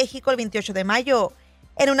en México el 28 de mayo.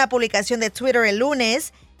 En una publicación de Twitter el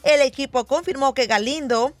lunes, el equipo confirmó que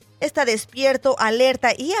Galindo está despierto,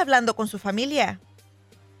 alerta y hablando con su familia.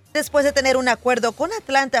 Después de tener un acuerdo con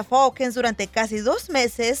Atlanta Falcons durante casi 2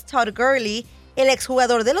 meses, Todd Gurley, el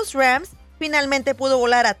exjugador de los Rams, finalmente pudo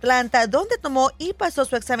volar a Atlanta, donde tomó y pasó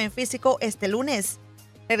su examen físico este lunes.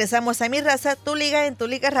 Regresamos a Mi Raza, Tu Liga en Tu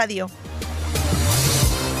Liga Radio.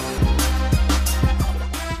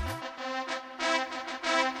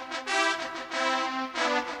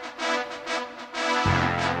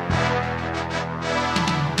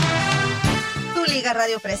 Liga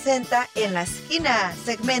Radio presenta En la Esquina,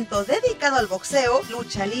 segmento dedicado al boxeo,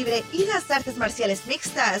 lucha libre y las artes marciales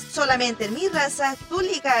mixtas, solamente en Mi Raza, Tu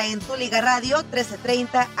Liga en Tu Liga Radio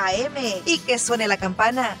 1330 AM. Y que suene la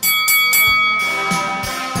campana.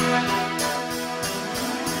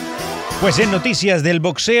 Pues en noticias del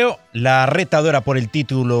boxeo, la retadora por el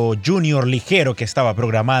título junior ligero que estaba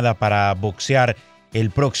programada para boxear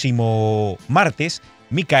el próximo martes,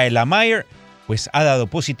 Micaela Mayer, pues ha dado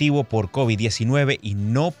positivo por COVID-19 y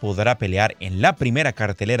no podrá pelear en la primera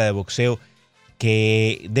cartelera de boxeo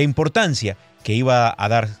de importancia que iba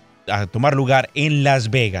a tomar lugar en Las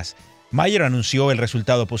Vegas. Mayer anunció el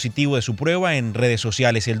resultado positivo de su prueba en redes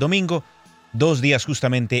sociales el domingo, 2 días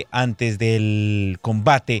justamente antes del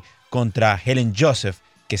combate contra Helen Joseph,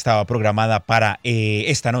 que estaba programada para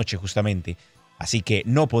esta noche justamente. Así que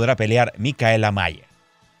no podrá pelear Mikaela Mayer.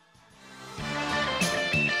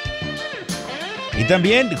 Y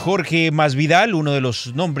también Jorge Masvidal, uno de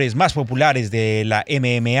los nombres más populares de la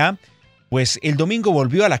MMA, pues el domingo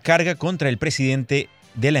volvió a la carga contra el presidente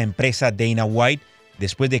de la empresa Dana White,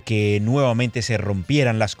 después de que nuevamente se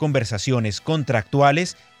rompieran las conversaciones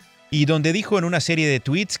contractuales y donde dijo en una serie de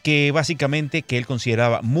tweets que básicamente que él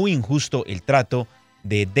consideraba muy injusto el trato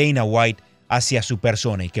de Dana White hacia su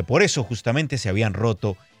persona y que por eso justamente se habían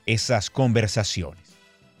roto esas conversaciones.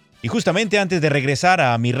 Y justamente antes de regresar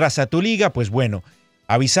a Mi Raza Tu Liga, pues bueno,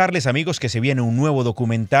 avisarles amigos que se viene un nuevo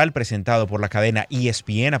documental presentado por la cadena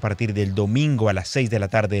ESPN a partir del domingo a las 6 de la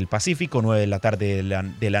tarde del Pacífico, 9 de la tarde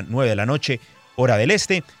de la 9 de la noche, hora del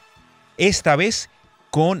este. Esta vez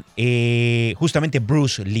con justamente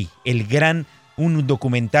Bruce Lee, un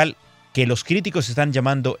documental que los críticos están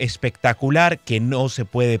llamando espectacular, que no se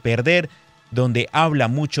puede perder, donde habla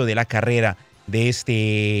mucho de la carrera de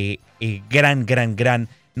este gran,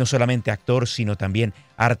 no solamente actor, sino también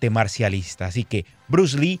arte marcialista. Así que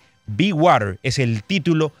Bruce Lee, Be Water es el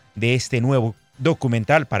título de este nuevo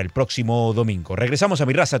documental para el próximo domingo. Regresamos a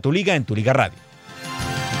Mi Raza Tu Liga en Tu Liga Radio.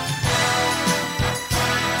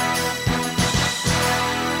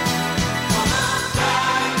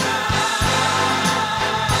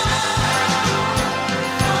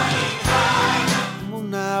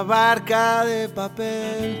 Una barca de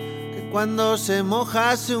papel que cuando se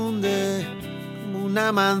moja se hunde, como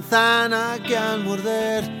una manzana que al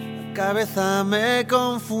morder la cabeza me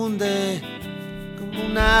confunde, como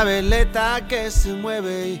una veleta que se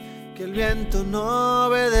mueve y que el viento no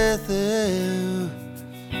obedece.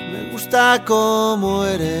 Me gusta como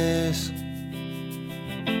eres,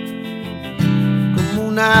 como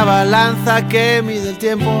una balanza que mide el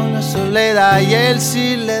tiempo, la soledad y el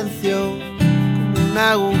silencio, un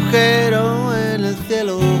agujero en el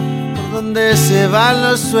cielo por donde se van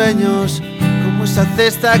los sueños, como esa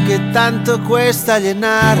cesta que tanto cuesta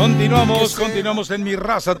llenar. Continuamos en Mi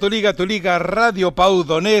Raza Tu Liga Radio. Pau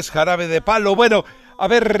Donés, Jarabe de Palo. Bueno, a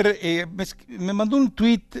ver, me mandó un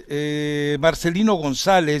tuit Marcelino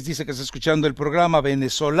González, dice que está escuchando el programa,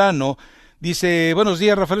 venezolano. Dice, buenos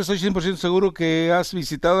días Rafael, estoy 100% seguro que has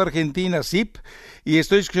visitado Argentina, sí, y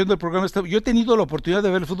estoy escuchando el programa. Yo he tenido la oportunidad de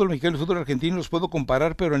ver el fútbol mexicano y el fútbol argentino, los puedo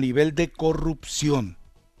comparar, pero a nivel de corrupción.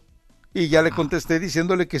 Y ya le contesté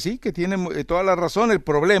diciéndole que sí, que tiene toda la razón. El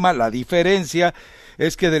problema, la diferencia,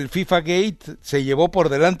 es que del FIFA Gate se llevó por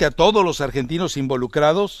delante a todos los argentinos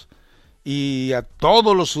involucrados y a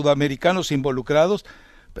todos los sudamericanos involucrados,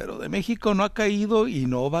 pero de México no ha caído y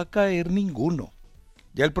no va a caer ninguno.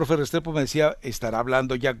 Ya el profe Restrepo me decía, estará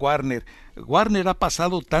hablando ya Warner. Warner ha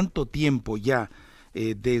pasado tanto tiempo ya,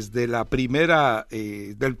 desde la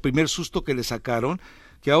del primer susto que le sacaron,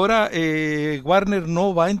 que ahora Warner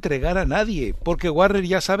no va a entregar a nadie, porque Warner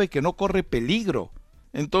ya sabe que no corre peligro.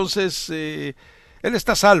 Entonces, él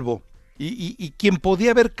está a salvo. Y quien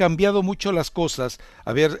podía haber cambiado mucho las cosas,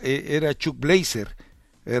 era Chuck Blazer.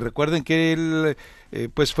 Recuerden que él,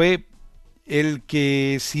 pues fue el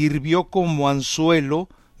que sirvió como anzuelo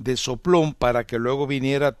de soplón para que luego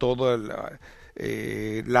viniera toda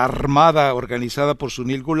la armada organizada por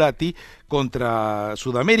Sunil Gulati contra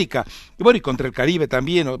Sudamérica, y bueno, y contra el Caribe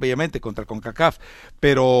también, obviamente, contra CONCACAF,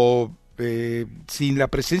 pero sin la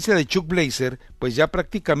presencia de Chuck Blazer, pues ya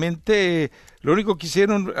prácticamente lo único que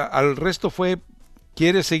hicieron al resto fue: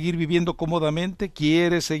 ¿quiere seguir viviendo cómodamente?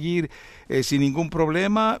 ¿Quiere seguir sin ningún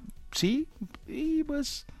problema? Sí, y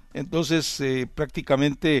pues entonces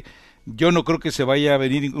prácticamente yo no creo que se vaya a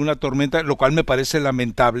venir una tormenta, lo cual me parece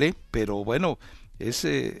lamentable, pero bueno, es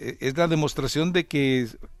la demostración de que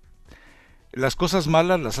las cosas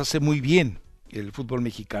malas las hace muy bien el fútbol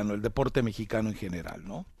mexicano, el deporte mexicano en general,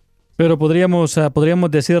 ¿no? Pero podríamos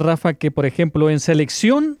decir, Rafa, que por ejemplo en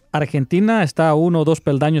selección Argentina está 1 o 2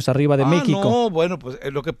 peldaños arriba de México. No, bueno, pues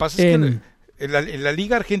lo que pasa es que en la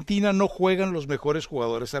Liga Argentina no juegan los mejores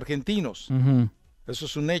jugadores argentinos. Uh-huh. Eso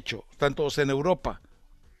es un hecho, están todos en Europa.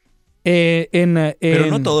 Pero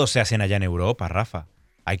no todos se hacen allá en Europa, Rafa.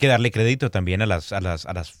 hay que darle crédito también a las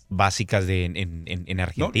básicas en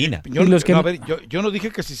Argentina. Yo no dije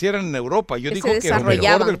que se hicieran en Europa, yo digo que lo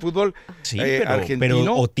mejor del fútbol argentino.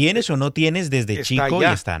 Pero o tienes o no tienes desde chico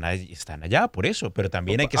allá. Y están allá, por eso. Pero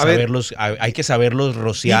también hay que saberlos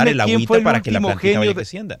rociar el agüita para que la plantita vaya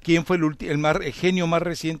creciendo. ¿Quién fue el genio más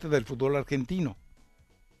reciente del fútbol argentino?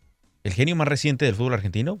 ¿El genio más reciente del fútbol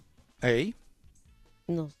argentino? ¿Eh?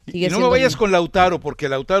 No, y no me vayas con Lautaro, porque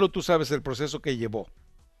Lautaro tú sabes el proceso que llevó.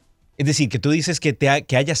 Es decir, que tú dices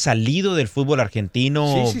que haya salido del fútbol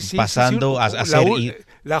argentino pasando a ser...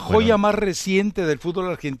 La joya más reciente del fútbol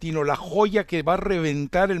argentino, la joya que va a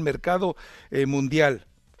reventar el mercado mundial.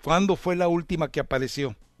 ¿Cuándo fue la última que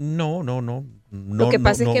apareció? No. Lo que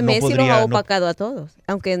pasa es que Messi los ha opacado a todos,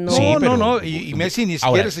 aunque no. Y Messi ni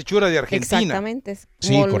siquiera es hechura de Argentina. Exactamente,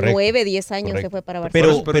 como 9, 10 años se fue para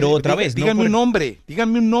Barcelona. Pero otra vez, dígame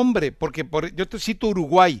un nombre, porque yo te cito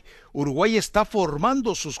Uruguay. Uruguay está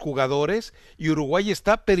formando sus jugadores y Uruguay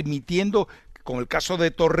está permitiendo, como el caso de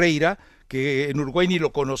Torreira, que en Uruguay ni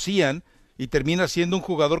lo conocían, y termina siendo un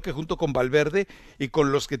jugador que junto con Valverde y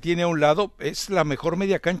con los que tiene a un lado es la mejor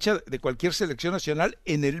media cancha de cualquier selección nacional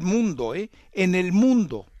en el mundo, en el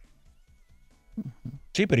mundo.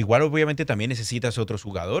 Sí, pero igual obviamente también necesitas otros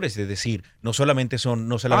jugadores, es decir, no solamente son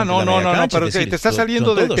no, cancha, pero decir, te estás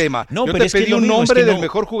saliendo del tema. No, yo pero te pedí un nombre del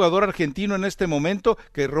mejor jugador argentino en este momento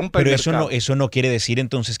que rompa el mercado. Pero eso no quiere decir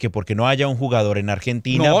entonces que porque no haya un jugador en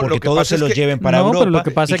Argentina, porque todos se los lleven para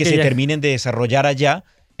Europa y que se terminen de desarrollar allá.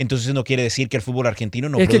 Entonces no quiere decir que el fútbol argentino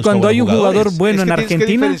no produzca. Es que cuando hay un jugador bueno en Argentina... Tienes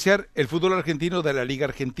que diferenciar el fútbol argentino de la Liga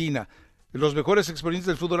Argentina. Los mejores exponentes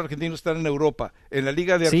del fútbol argentino están en Europa. En la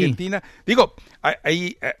Liga de Argentina... Digo,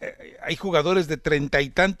 hay jugadores de 30 y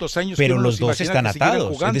tantos años... Pero los dos están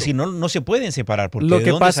atados. Es decir, no se pueden separar. Porque ¿de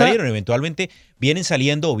dónde salieron? Eventualmente vienen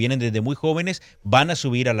saliendo o vienen desde muy jóvenes, van a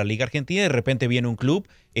subir a la Liga Argentina y de repente viene un club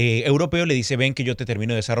europeo, le dice, ven que yo te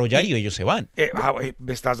termino de desarrollar y ellos se van.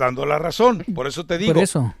 Me estás dando la razón. Por eso te digo... Por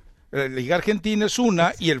eso. La Liga Argentina es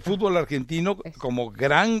una y el fútbol argentino como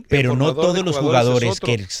gran... Pero no todos los jugadores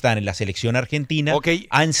que están en la selección argentina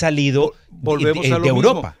han salido de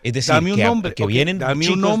Europa. Es decir, dame un nombre, que vienen dame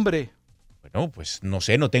chicos, un nombre. Bueno, pues no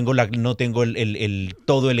sé, no tengo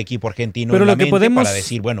todo el equipo argentino pero en la lo que mente podemos... para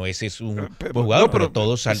decir, bueno, ese es un buen jugador, pero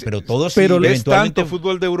todos pero eventualmente... tanto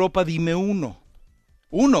fútbol de Europa, dime uno.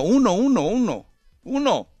 Uno.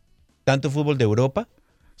 ¿Tanto fútbol de Europa?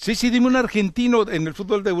 Sí, dime un argentino en el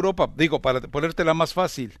fútbol de Europa, digo, para ponértela más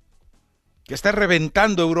fácil, que está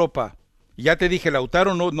reventando Europa. Y ya te dije,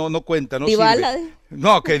 Lautaro no cuenta, no Dybala. sirve.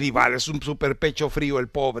 No, que Dybala es un super pecho frío el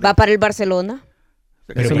pobre. Va para el Barcelona.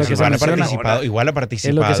 Pero pues igual ha participado.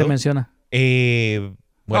 Es lo que se menciona.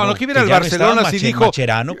 Bueno, no, que viene al Barcelona si dijo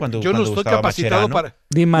Macherano yo no estoy capacitado Macherano. para...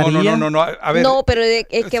 Di María. No, a ver. No, pero es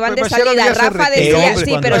que van de Macherano salida. ya se Rafa retiró, decía,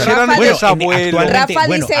 sí, pero Rafa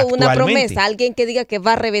dice una promesa, alguien que diga que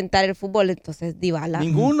va a reventar el fútbol, entonces Dybala.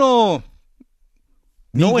 Ninguno.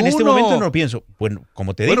 No, en este momento no lo pienso. Bueno,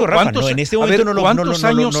 como te digo, Rafa, en este momento no lo puedo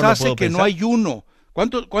pensar. ¿Cuántos años hace que no hay uno?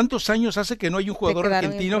 ¿Cuántos años hace que no hay un jugador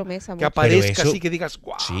argentino que aparezca así que digas,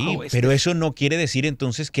 wow? Sí, pero eso no quiere decir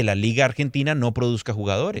entonces que la Liga Argentina no produzca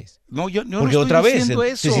jugadores. No, yo no porque estoy otra vez, diciendo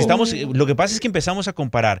eso. Lo que pasa es que empezamos a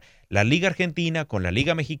comparar la Liga Argentina con la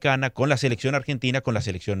Liga Mexicana, con la selección argentina, con la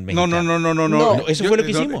selección mexicana. No. Eso fue lo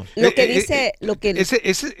que hicimos. Lo que dice... Lo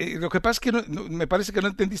que pasa es que me parece que no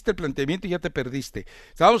entendiste el planteamiento y ya te perdiste.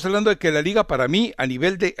 Estábamos hablando de que la Liga para mí, a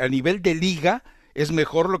nivel de Liga, es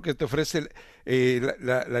mejor lo que te ofrece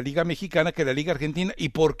la Liga Mexicana que la Liga Argentina. ¿Y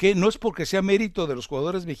por qué? No es porque sea mérito de los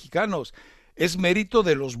jugadores mexicanos, es mérito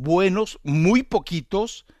de los buenos, muy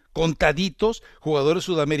poquitos, contaditos, jugadores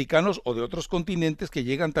sudamericanos o de otros continentes que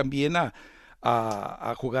llegan también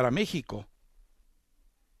a jugar a México.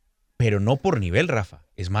 Pero no por nivel, Rafa,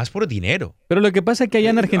 es más por dinero. Pero lo que pasa es que allá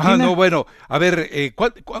en Argentina... a ver,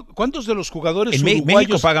 ¿cuántos de los jugadores uruguayos...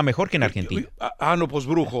 México paga mejor que en Argentina. Pues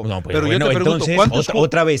brujo. No, pero bueno, yo te pregunto, entonces,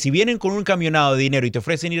 otra vez, si vienen con un camionado de dinero y te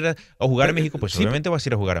ofrecen ir a jugar a México, pues obviamente vas a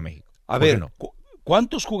ir a jugar a México. A ver,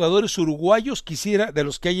 ¿cuántos jugadores uruguayos de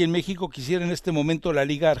los que hay en México quisiera en este momento la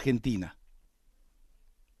Liga Argentina?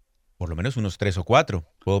 Por lo menos unos 3 o 4,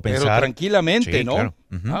 puedo pensar. Pero tranquilamente, sí, ¿no? Claro.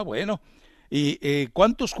 Uh-huh. Bueno. ¿Y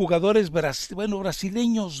cuántos jugadores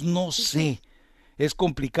brasileños? No sé. Es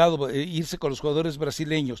complicado irse con los jugadores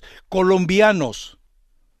brasileños. Colombianos.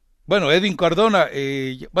 Bueno, Edwin Cardona,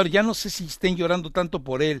 ya no sé si estén llorando tanto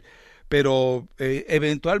por él, pero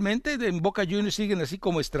eventualmente en Boca Juniors siguen así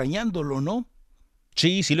como extrañándolo, ¿no?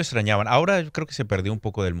 Sí, lo extrañaban. Ahora yo creo que se perdió un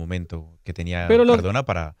poco del momento que tenía Cardona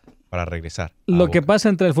para regresar. Lo que pasa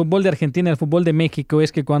entre el fútbol de Argentina y el fútbol de México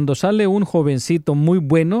es que cuando sale un jovencito muy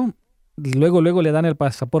bueno, luego le dan el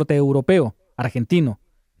pasaporte europeo, argentino.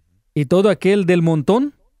 Y todo aquel del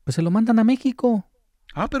montón, pues se lo mandan a México.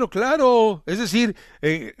 Ah, pero claro, es decir,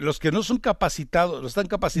 los que no son capacitados, no están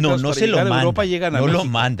capacitados No para se llegar lo a Europa mandan, llegan a no México. lo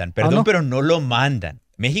mandan, perdón, no? pero no lo mandan.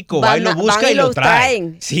 México va y lo busca van y lo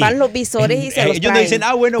trae. Sí. Van los visores y se los Ellos traen. no dicen,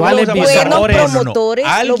 bueno, ¿Cuáles vamos a pasar. visores? Los buenos promotores,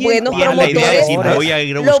 los Alguien buenos tiene la idea de promotores, decir, voy a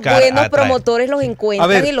ir a los buscar buenos a traer. promotores los A encuentran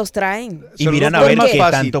ver, y los traen. Y Se miran los a ver más qué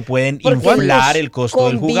fácil. tanto pueden Porque inflar los- el costo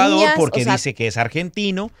del con jugador Viñas, porque o sea, dice que es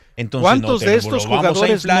argentino. Entonces ¿cuántos no de te- estos lo vamos a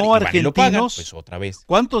jugadores inflar no y van y lo pagan, argentinos? pues otra vez.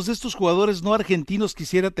 ¿Cuántos de estos jugadores no argentinos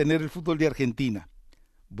quisiera tener el fútbol de Argentina?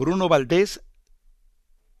 Bruno Valdés,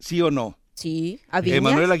 ¿sí o no? Sí, a Viñas.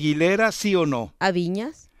 Emanuel Aguilera, ¿sí o no? A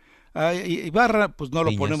Viñas. Ibarra, pues no lo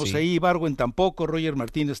Viñas, ponemos sí. ahí, Ibargüen tampoco, Roger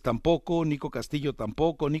Martínez tampoco, Nico Castillo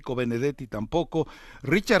tampoco, Nico Benedetti tampoco,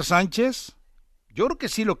 Richard Sánchez, yo creo que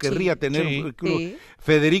sí lo querría tener, sí.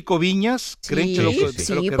 Federico Viñas, ¿creen Sí, que lo sí,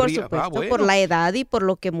 querría? por supuesto, Bueno. por la edad y por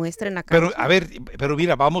lo que muestra en la cancha. Pero, a ver, pero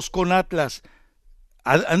mira, vamos con Atlas.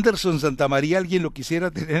 Anderson Santamaría, ¿alguien lo quisiera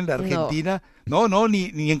tener en la Argentina? No,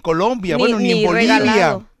 ni en Colombia, ni en Bolivia.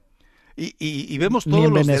 Regalado. Y vemos Ni todos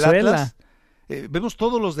en los del Venezuela. Atlas. Vemos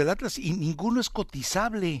todos los del Atlas y ninguno es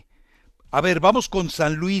cotizable. A ver, vamos con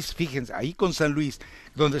San Luis, fíjense, ahí con San Luis,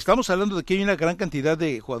 donde estamos hablando de que hay una gran cantidad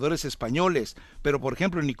de jugadores españoles, pero por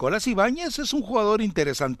ejemplo Nicolás Ibáñez es un jugador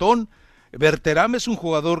interesantón, Berterame es un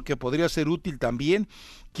jugador que podría ser útil también.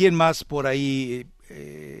 ¿Quién más por ahí?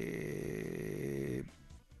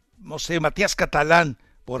 No sé, Matías Catalán,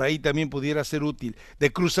 por ahí también pudiera ser útil.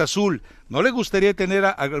 De Cruz Azul, ¿no le gustaría tener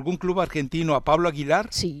a algún club argentino, a Pablo Aguilar?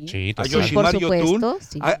 Sí. Sí, A total. Yoshimar por supuesto, Yotun,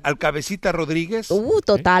 sí. al Cabecita Rodríguez.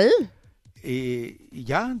 Total. Y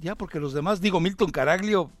ya, porque los demás, Milton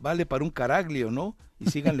Caraglio vale para un Caraglio, ¿no? Y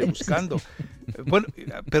síganle buscando. Bueno,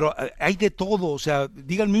 pero hay de todo, o sea,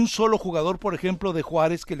 díganme un solo jugador, por ejemplo, de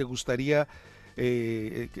Juárez que le gustaría,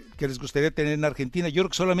 que les gustaría tener en Argentina. Yo creo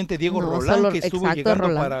que solamente Diego Rolán, que estuvo llegando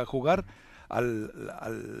Rolán para jugar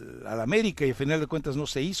al América y al final de cuentas no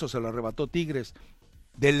se hizo, se lo arrebató Tigres.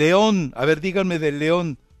 De León, a ver, díganme del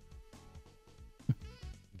León.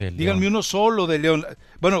 Díganme uno solo de León.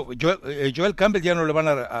 Bueno, Joel Campbell ya no le van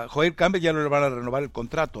a Joel Campbell ya no le van a renovar el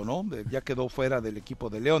contrato, ¿no? Ya quedó fuera del equipo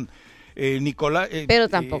de León. Nicolás. Pero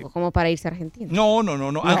tampoco como para irse a Argentina. No.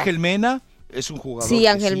 Ángel Mena es un jugador. Sí,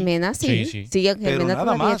 Ángel Mena, sí. Sí, Ángel Pero Mena nada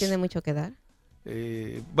todavía más. tiene mucho que dar.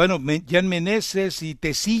 Bueno, Jan Meneses y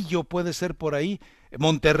Tecillo puede ser por ahí.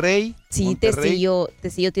 Monterrey. Sí, Tecillo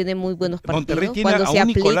tiene muy buenos partidos. Monterrey tiene cuando a se un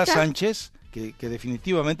Nicolás aplica, Sánchez, que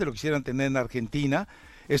definitivamente lo quisieran tener en Argentina.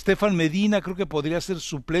 Estefan Medina creo que podría ser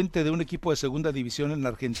suplente de un equipo de segunda división en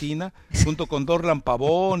Argentina, junto con Dorlan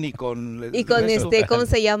Pavón y con... y con ¿cómo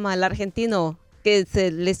se llama? El argentino, que se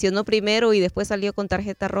lesionó primero y después salió con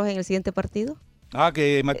tarjeta roja en el siguiente partido.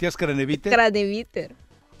 Que Matías Craneviter. Craneviter.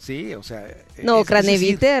 Sí, o sea... No,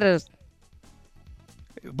 Craneviter...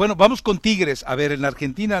 Bueno, vamos con Tigres. A ver, en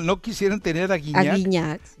Argentina no quisieran tener a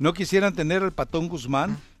Guiñac, no quisieran tener al Patón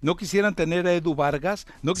Guzmán, no quisieran tener a Edu Vargas,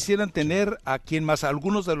 no quisieran tener a quien más, a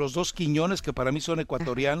algunos de los dos Quiñones que para mí son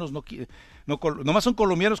ecuatorianos, nomás son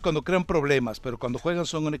colombianos cuando crean problemas, pero cuando juegan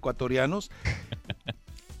son ecuatorianos.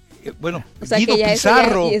 Bueno, o sea, Guido que ya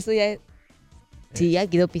Pizarro. Sí, a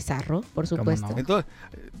Guido Pizarro, por supuesto. No? Entonces,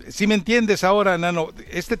 si me entiendes ahora, Nano,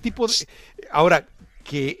 este tipo de... Ahora,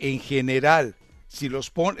 que en general... Si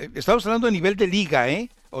los estamos hablando de nivel de liga,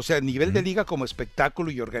 o sea, nivel de liga como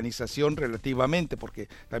espectáculo y organización relativamente, porque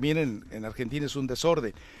también en Argentina es un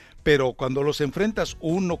desorden, pero cuando los enfrentas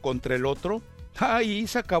uno contra el otro, ahí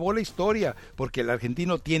se acabó la historia, porque el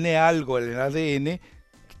argentino tiene algo en el ADN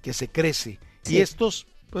que se crece, sí. Y estos,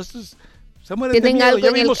 pues, se mueren de tienen miedo. algo Ya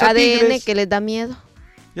en el vimos a ADN Tigres, que les da miedo.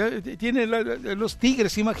 ya tiene los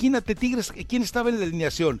Tigres, imagínate Tigres, ¿quién estaba en la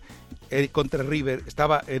alineación? Contra River,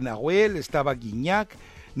 estaba Nahuel, estaba Guiñac,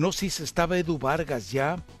 no sé si estaba Edu Vargas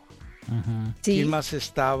ya. Sí. ¿Quién más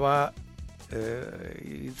estaba?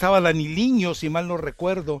 Estaba Daniliño, si mal no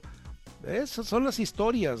recuerdo. Esas son las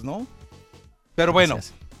historias, ¿no? Pero bueno,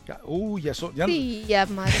 sí, ya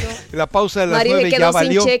Mario. La pausa de las Mario 9 se quedó ya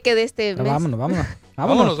valió. sin cheque de este mes.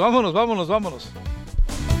 Vámonos.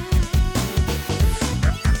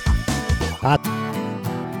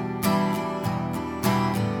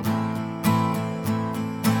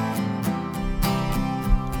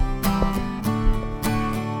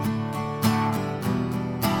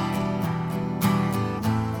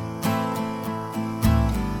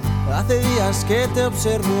 Hace días que te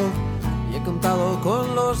observo y he contado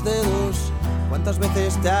con los dedos cuántas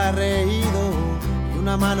veces te has reído y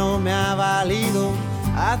una mano me ha valido.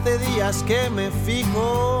 Hace días que me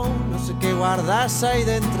fijo, no sé qué guardas ahí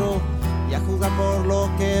dentro y a jugar por lo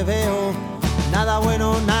que veo. Nada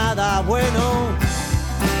bueno, nada bueno.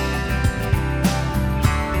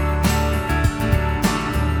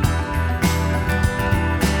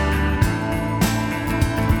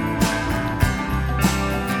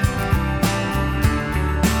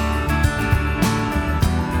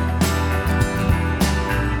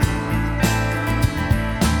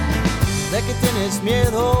 ¿De qué tienes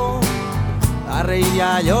miedo? A reír y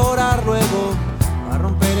a llorar luego, a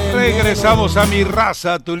romper el Regresamos a Mi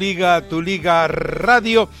Raza, Tu Liga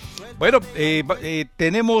Radio. Bueno,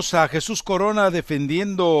 tenemos a Jesús Corona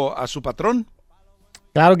defendiendo a su patrón.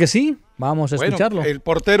 Claro que sí, vamos a escucharlo. Bueno, el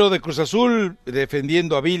portero de Cruz Azul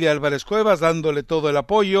defendiendo a Billy Álvarez Cuevas, dándole todo el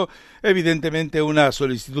apoyo. Evidentemente una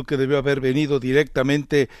solicitud que debió haber venido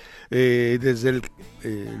directamente desde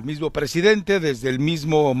el mismo presidente, desde el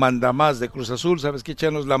mismo mandamás de Cruz Azul. ¿Sabes qué?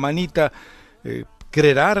 Échanos la manita.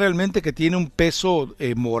 ¿Creerá realmente que tiene un peso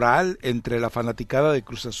moral entre la fanaticada de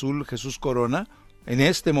Cruz Azul, Jesús Corona, en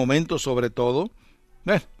este momento sobre todo?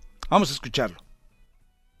 Vamos a escucharlo.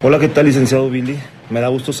 Hola, ¿qué tal, licenciado Billy? Me da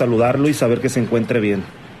gusto saludarlo y saber que se encuentre bien.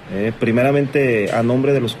 Primeramente, a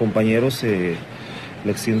nombre de los compañeros, le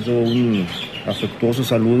extiendo un afectuoso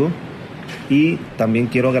saludo y también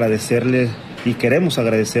quiero agradecerle y queremos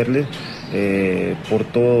agradecerle por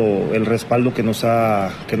todo el respaldo que nos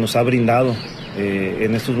ha brindado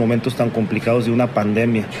en estos momentos tan complicados de una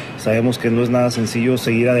pandemia. Sabemos que no es nada sencillo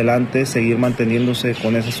seguir adelante, seguir manteniéndose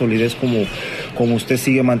con esa solidez como usted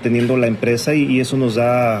sigue manteniendo la empresa y eso nos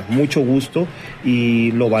da mucho gusto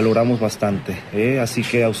y lo valoramos bastante. Así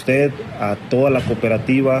que a usted, a toda la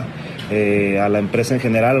cooperativa, a la empresa en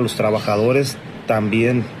general, a los trabajadores,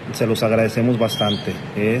 también se los agradecemos bastante,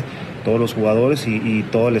 todos los jugadores y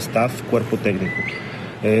todo el staff, cuerpo técnico.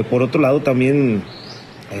 Por otro lado, también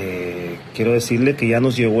quiero decirle que ya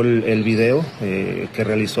nos llegó el video que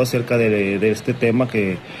realizó acerca de este tema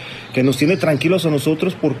que nos tiene tranquilos a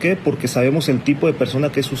nosotros. ¿Por qué? Porque sabemos el tipo de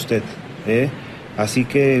persona que es usted. Así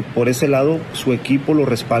que por ese lado su equipo lo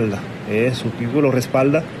respalda. Su equipo lo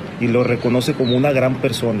respalda y lo reconoce como una gran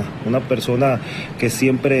persona. Una persona que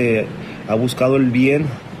siempre ha buscado el bien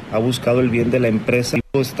de la empresa.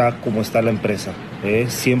 Está como está la empresa.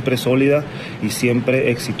 Siempre sólida y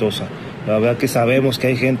siempre exitosa. La verdad que sabemos que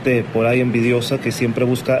hay gente por ahí envidiosa que siempre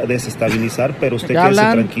busca desestabilizar, pero usted quédese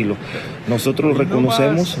tranquilo. Nosotros lo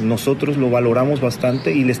reconocemos, nosotros lo valoramos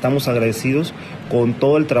bastante y le estamos agradecidos con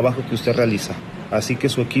todo el trabajo que usted realiza. Así que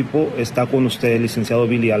su equipo está con usted, licenciado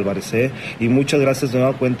Billy Álvarez, y muchas gracias de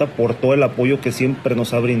nueva cuenta por todo el apoyo que siempre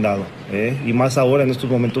nos ha brindado, y más ahora en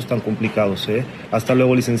estos momentos tan complicados. Hasta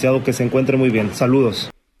luego, licenciado, que se encuentre muy bien.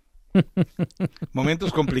 Saludos.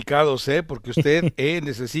 Momentos complicados, porque usted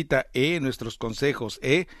necesita nuestros consejos,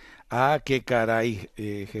 qué caray,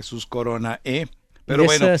 Jesús Corona, Pero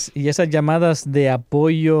y esas llamadas de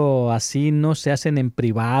apoyo así no se hacen en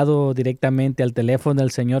privado directamente al teléfono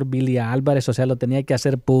del señor Billy Álvarez, o sea, lo tenía que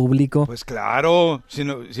hacer público. Pues claro, si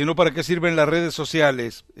no, ¿para qué sirven las redes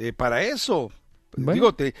sociales? Para eso. Bueno.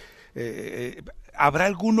 Digo, ¿habrá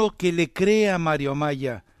alguno que le crea a Mario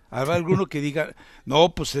Amaya? ¿Habrá alguno que diga,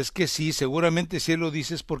 no, pues es que sí, seguramente si él lo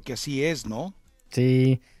dices porque así es, ¿no?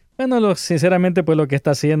 Sí, bueno, sinceramente pues lo que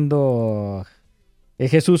está haciendo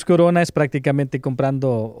Jesús Corona es prácticamente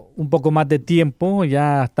comprando un poco más de tiempo,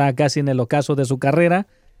 ya está casi en el ocaso de su carrera,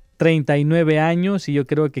 39 años, y yo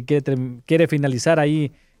creo que quiere finalizar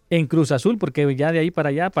ahí en Cruz Azul, porque ya de ahí para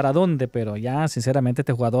allá, ¿para dónde? Pero ya sinceramente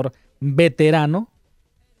este jugador veterano,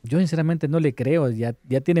 yo sinceramente no le creo, ya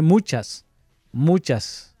tiene muchas.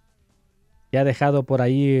 Ya ha dejado por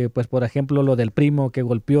ahí, pues por ejemplo, lo del primo que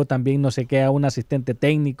golpeó también no sé qué a un asistente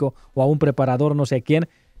técnico o a un preparador no sé quién,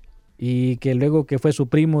 y que luego que fue su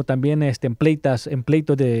primo también en pleitos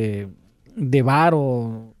de bar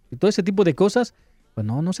y todo ese tipo de cosas, pues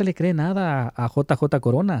no se le cree nada a JJ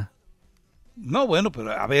Corona. No, bueno,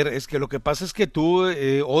 pero a ver, es que lo que pasa es que tú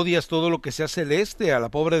odias todo lo que sea celeste. A la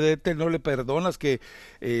pobre de Ethel no le perdonas que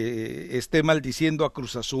esté maldiciendo a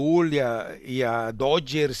Cruz Azul y a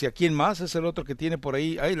Dodgers y a quién más es el otro que tiene por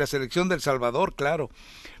ahí. Ay, la selección del Salvador, claro.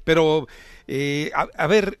 Pero, a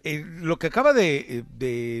ver, lo que acaba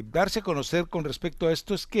de darse a conocer con respecto a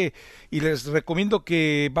esto es que, y les recomiendo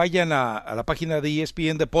que vayan a la página de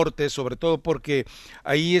ESPN Deportes, sobre todo porque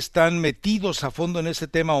ahí están metidos a fondo en ese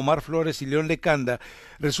tema Omar Flores y León Lecanda.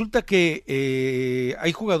 Resulta que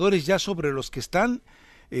hay jugadores ya sobre los que están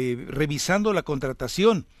revisando la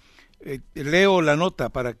contratación. Leo la nota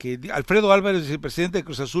para que Alfredo Álvarez, el presidente de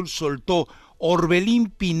Cruz Azul, soltó Orbelín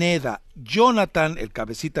Pineda, Jonathan, el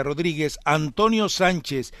Cabecita Rodríguez, Antonio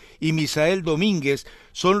Sánchez y Misael Domínguez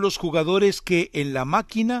son los jugadores que en la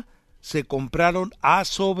máquina se compraron a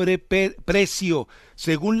sobreprecio,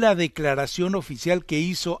 según la declaración oficial que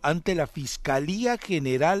hizo ante la Fiscalía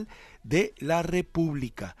General de la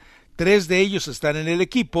República. 3 de ellos están en el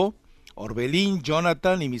equipo, Orbelín,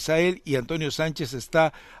 Jonathan y Misael, y Antonio Sánchez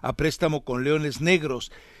está a préstamo con Leones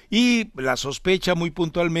Negros. Y la sospecha muy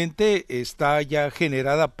puntualmente está ya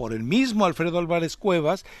generada por el mismo Alfredo Álvarez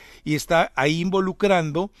Cuevas y está ahí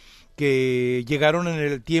involucrando que llegaron en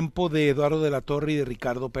el tiempo de Eduardo de la Torre y de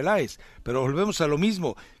Ricardo Peláez. Pero volvemos a lo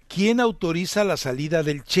mismo. ¿Quién autoriza la salida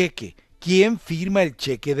del cheque? ¿Quién firma el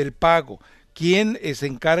cheque del pago? ¿Quién se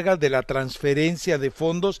encarga de la transferencia de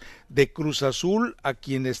fondos de Cruz Azul a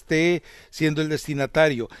quien esté siendo el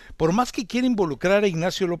destinatario? Por más que quiera involucrar a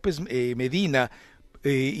Ignacio López Medina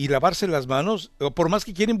y lavarse las manos, o por más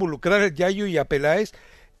que quiera involucrar a Yayo y a Peláez,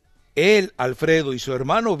 él, Alfredo, y su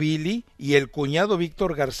hermano Billy y el cuñado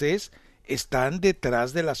Víctor Garcés están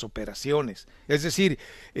detrás de las operaciones. Es decir,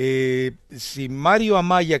 si Mario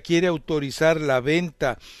Amaya quiere autorizar la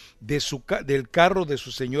venta del carro de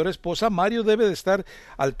su señora esposa, Mario debe de estar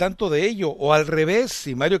al tanto de ello, o al revés,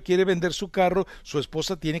 si Mario quiere vender su carro, su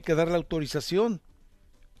esposa tiene que dar la autorización.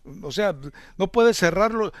 O sea, no puede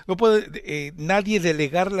cerrarlo, no puede nadie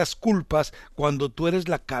delegar las culpas cuando tú eres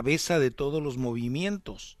la cabeza de todos los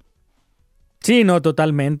movimientos. Sí, no,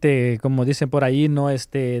 totalmente, como dicen por ahí, no,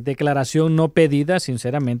 declaración no pedida,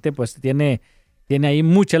 sinceramente, pues tiene ahí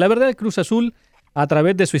mucha. La verdad, el Cruz Azul, a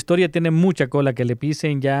través de su historia, tiene mucha cola que le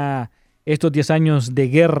pisen ya estos 10 años de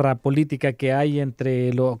guerra política que hay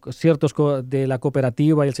entre los ciertos de la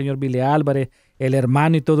cooperativa y el señor Billy Álvarez, el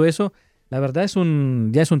hermano y todo eso. La verdad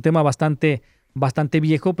ya es un tema bastante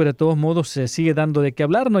viejo, pero de todos modos se sigue dando de qué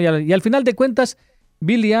hablar, ¿no? Y al final de cuentas,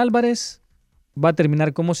 Billy Álvarez va a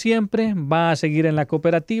terminar como siempre, va a seguir en la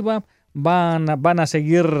cooperativa, van a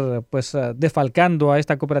seguir pues defalcando a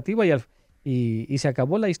esta cooperativa y se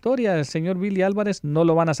acabó la historia. El señor Billy Álvarez no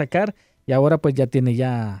lo van a sacar y ahora pues ya tiene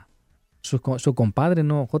ya su compadre,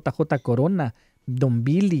 ¿no? JJ Corona, Don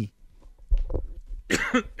Billy.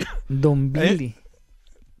 Don Billy.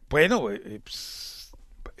 Bueno,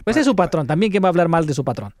 pues es su patrón, también que va a hablar mal de su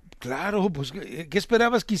patrón. Claro, pues ¿qué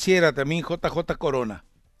esperabas que hiciera también JJ Corona?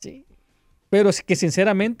 Sí. Pero que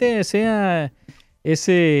sinceramente sea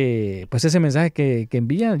ese mensaje que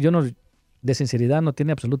envía, yo no, de sinceridad no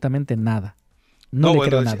tiene absolutamente nada. No le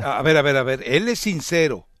creo nada. A ver, él es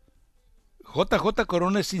sincero. JJ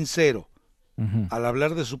Corona es sincero al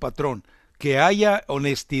hablar de su patrón. Que haya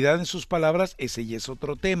honestidad en sus palabras, ese ya es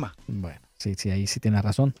otro tema. Bueno, sí, ahí sí tiene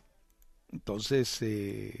razón. Entonces,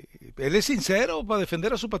 él es sincero, para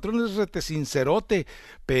defender a su patrón es rete sincerote,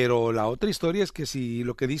 pero la otra historia es que si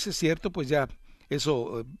lo que dice es cierto, pues ya,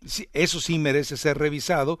 eso sí merece ser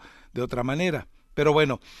revisado de otra manera. Pero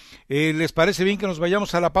bueno, ¿les parece bien que nos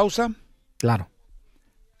vayamos a la pausa? Claro.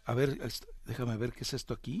 A ver, déjame ver qué es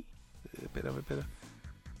esto aquí. Espera.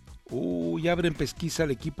 Ya abren pesquisa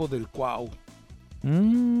al equipo del Cuau.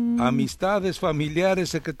 Amistades, familiares,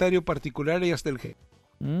 secretario particular y hasta el jefe.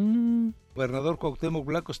 Gobernador Cuauhtémoc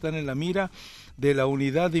Blanco están en la mira de la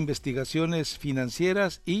Unidad de Investigaciones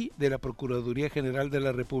Financieras y de la Procuraduría General de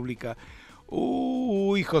la República.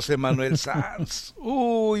 José Manuel Sanz.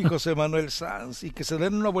 José Manuel Sanz. Y que se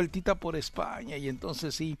den una vueltita por España y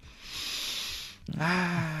entonces sí.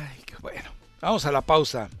 Ay, qué bueno. Vamos a la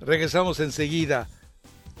pausa. Regresamos enseguida.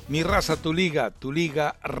 Mi Raza, Tu Liga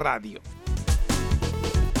Radio.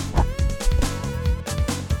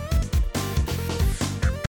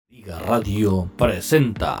 Liga Radio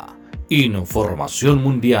presenta Información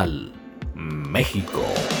Mundial, México.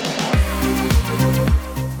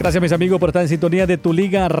 Gracias mis amigos por estar en sintonía de Tu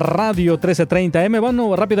Liga Radio 1330M.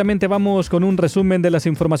 Bueno, rápidamente vamos con un resumen de las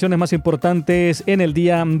informaciones más importantes en el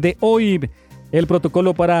día de hoy. El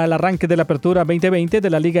protocolo para el arranque de la apertura 2020 de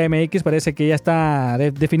la Liga MX parece que ya está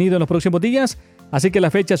definido en los próximos días, así que la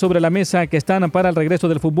fecha sobre la mesa que están para el regreso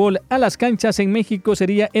del fútbol a las canchas en México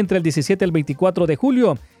sería entre el 17 y el 24 de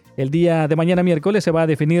julio. El día de mañana miércoles se va a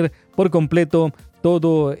definir por completo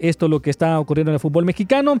todo esto, lo que está ocurriendo en el fútbol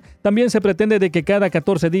mexicano. También se pretende de que cada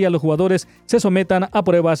 14 días los jugadores se sometan a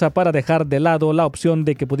pruebas para dejar de lado la opción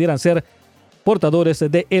de que pudieran ser portadores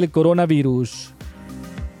del coronavirus.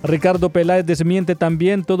 Ricardo Peláez desmiente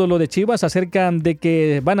también todo lo de Chivas acerca de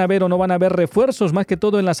que van a haber o no van a haber refuerzos, más que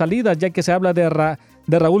todo en las salidas, ya que se habla de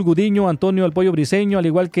Raúl Gudiño, Antonio El Pollo Briseño, al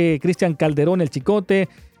igual que Cristian Calderón, el Chicote,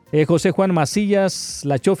 José Juan Macías,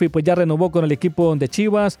 la Chofi pues ya renovó con el equipo de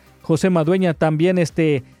Chivas, José Madueña también,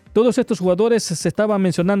 todos estos jugadores se estaban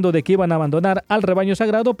mencionando de que iban a abandonar al rebaño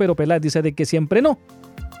sagrado, pero Peláez dice de que siempre no.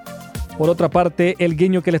 Por otra parte, el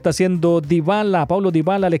guiño que le está haciendo Paulo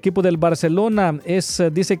Dybala al equipo del Barcelona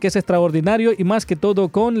dice que es extraordinario y más que todo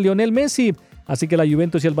con Lionel Messi. Así que la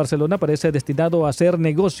Juventus y el Barcelona parece destinado a hacer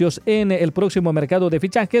negocios en el próximo mercado de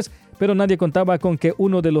fichajes, pero nadie contaba con que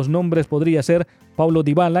uno de los nombres podría ser Paulo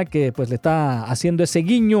Dybala, que pues le está haciendo ese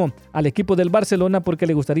guiño al equipo del Barcelona porque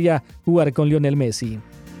le gustaría jugar con Lionel Messi.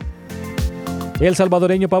 El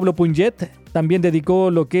salvadoreño Pablo Punget también dedicó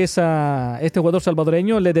lo que es a este jugador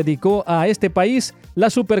salvadoreño, le dedicó a este país la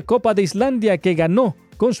Supercopa de Islandia que ganó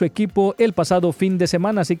con su equipo el pasado fin de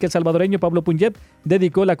semana. Así que el salvadoreño Pablo Punget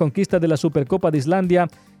dedicó la conquista de la Supercopa de Islandia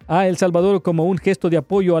a El Salvador como un gesto de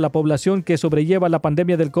apoyo a la población que sobrelleva la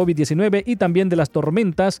pandemia del COVID-19 y también de las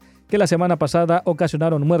tormentas que la semana pasada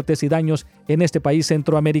ocasionaron muertes y daños en este país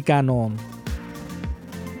centroamericano.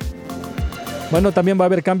 Bueno, también va a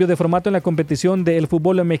haber cambio de formato en la competición del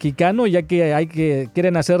fútbol mexicano, ya que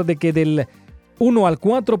quieren hacer de que del 1 al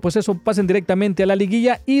 4, pues eso pasen directamente a la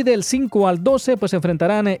liguilla y del 5 al 12, pues se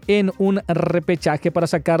enfrentarán en un repechaje para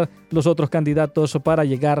sacar los otros candidatos para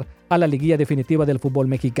llegar a la liguilla definitiva del fútbol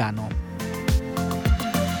mexicano.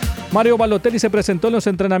 Mario Balotelli se presentó en los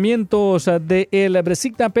entrenamientos del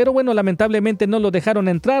Besiktas, pero bueno, lamentablemente no lo dejaron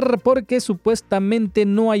entrar porque supuestamente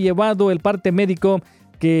no ha llevado el parte médico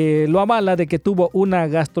que lo avala de que tuvo una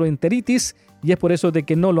gastroenteritis y es por eso de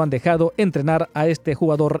que no lo han dejado entrenar a este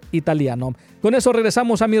jugador italiano. Con eso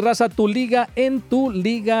regresamos a Mi Raza Tu Liga en Tu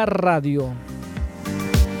Liga Radio.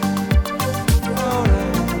 Ahora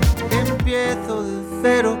empiezo de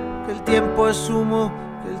cero, que el tiempo es humo,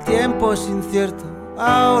 que el tiempo es incierto.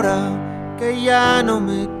 Ahora que ya no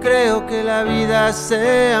me creo que la vida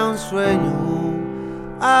sea un sueño.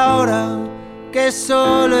 Ahora que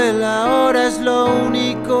solo el ahora es lo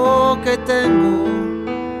único que tengo.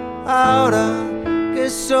 Ahora que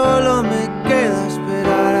solo me queda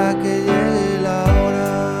esperar a que llegue la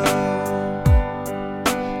hora.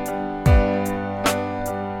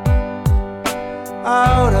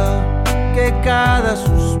 Ahora que cada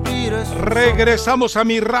suspiro es... Regresamos a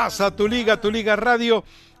Mi Raza, Tu Liga Radio.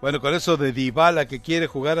 Bueno, con eso de Dybala que quiere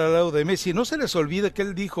jugar al lado de Messi, no se les olvide que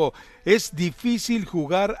él dijo, es difícil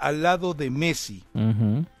jugar al lado de Messi.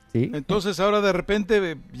 Uh-huh, sí. Entonces ahora de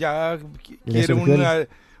repente ya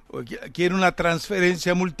quiere una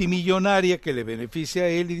transferencia multimillonaria que le beneficie a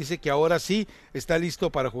él y dice que ahora sí está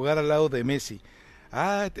listo para jugar al lado de Messi.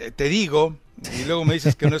 Te digo, y luego me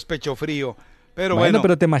dices que no es pecho frío, pero bueno.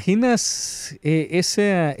 Pero te imaginas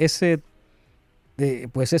ese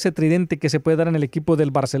tridente que se puede dar en el equipo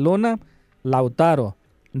del Barcelona, Lautaro,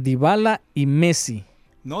 Dybala y Messi.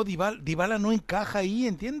 No, Dybala no encaja ahí,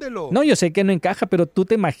 entiéndelo. No, yo sé que no encaja, pero ¿tú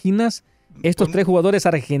te imaginas estos tres jugadores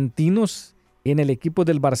argentinos en el equipo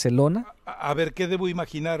del Barcelona? A ver, ¿qué debo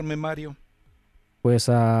imaginarme, Mario? Pues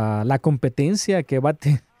la competencia que va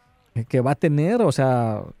a tener, o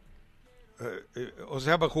sea...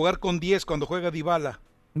 va a jugar con 10 cuando juega Dybala.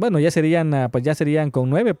 Bueno, ya serían con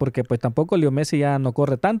 9, porque pues tampoco Leo Messi ya no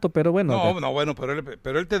corre tanto, pero bueno. No,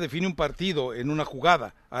 pero él te define un partido en una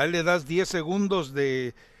jugada. A él le das 10 segundos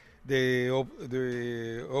de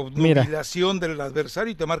obnubilación del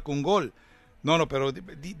adversario y te marca un gol. No, pero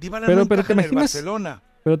Dybala no encaja en el Barcelona.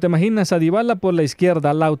 Pero te imaginas a Dybala por la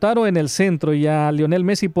izquierda, a Lautaro en el centro y a Lionel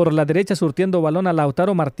Messi por la derecha surtiendo balón a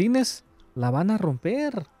Lautaro Martínez. La van a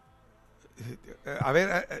romper. A ver,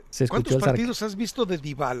 ¿cuántos partidos has visto de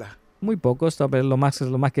Dybala? Muy pocos, lo más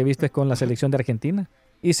que he visto es con la selección de Argentina.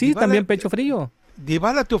 Y sí, Dybala, también pecho frío.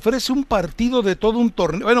 Dybala te ofrece un partido de todo un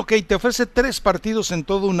torneo. Bueno, te ofrece 3 partidos en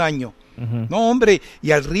todo un año. Uh-huh. No, hombre, y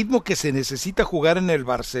al ritmo que se necesita jugar en el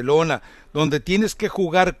Barcelona, donde tienes que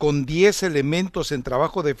jugar con 10 elementos en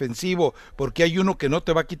trabajo defensivo, porque hay uno que no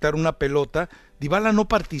te va a quitar una pelota, Dybala no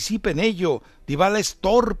participa en ello. Dybala es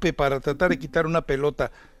torpe para tratar de quitar una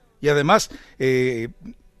pelota. Y además,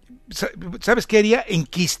 ¿sabes qué haría?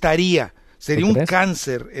 Enquistaría. Sería un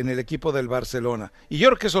cáncer en el equipo del Barcelona. Y yo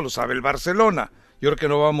creo que eso lo sabe el Barcelona. Yo creo que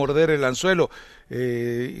no va a morder el anzuelo.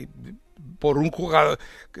 Por un jugador,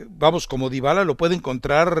 vamos, como Dybala lo puede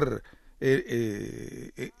encontrar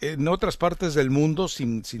en otras partes del mundo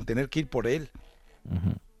sin tener que ir por él.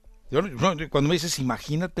 Uh-huh. Cuando me dices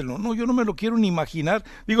imagínatelo, no, yo no me lo quiero ni imaginar.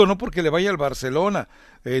 Digo, no porque le vaya al Barcelona,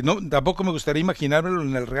 no, tampoco me gustaría imaginármelo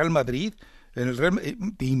en el Real Madrid.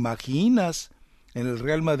 ¿Te imaginas en el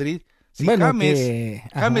Real Madrid? Si bueno,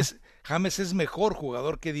 James es mejor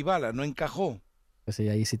jugador que Dybala, no encajó. Pues sí,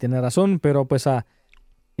 ahí sí tiene razón, pero pues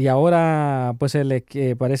y ahora pues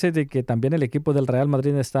parece de que también el equipo del Real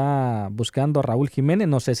Madrid está buscando a Raúl Jiménez,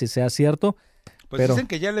 no sé si sea cierto. Pues pero dicen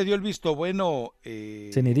que ya le dio el visto bueno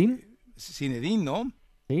Zinedine, ¿no?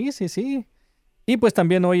 Sí. Y pues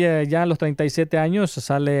también hoy, ya a los 37 años,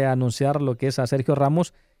 sale a anunciar lo que es a Sergio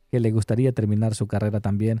Ramos, que le gustaría terminar su carrera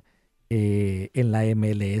también en la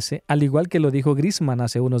MLS, al igual que lo dijo Griezmann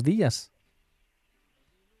hace unos días.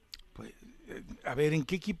 Pues, a ver, ¿en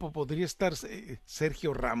qué equipo podría estar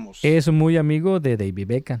Sergio Ramos? Es muy amigo de David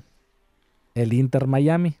Beckham, el Inter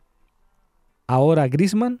Miami. Ahora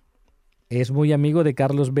Griezmann es muy amigo de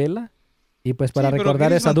Carlos Vela. Y pues para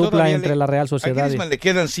recordar esa dupla entre la Real Sociedad. A Griezmann le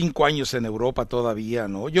quedan 5 años en Europa todavía,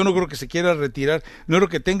 ¿no? Yo no creo que se quiera retirar, no creo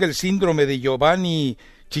que tenga el síndrome de Giovanni,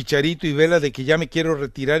 Chicharito y Vela de que ya me quiero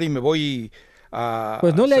retirar y me voy a...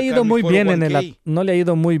 Pues no le ha ido muy bien no le ha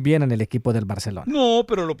ido muy bien en el equipo del Barcelona. No,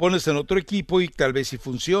 pero lo pones en otro equipo y tal vez sí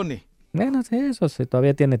funcione. Bueno, sí, eso sí,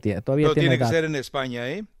 todavía tiene tiempo. No tiene que ser en España,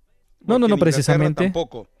 ¿eh? No, precisamente.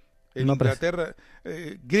 Tampoco. En Inglaterra,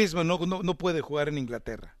 Griezmann no puede jugar en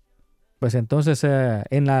Inglaterra. Pues entonces,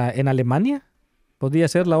 en Alemania, ¿podría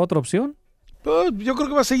ser la otra opción? Pues yo creo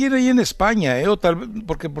que va a seguir ahí en España, o tal vez,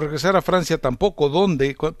 porque por regresar a Francia tampoco,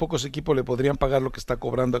 ¿dónde? Pocos equipos le podrían pagar lo que está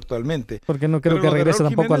cobrando actualmente. Porque no creo que regrese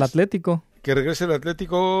tampoco al Atlético. Que regrese al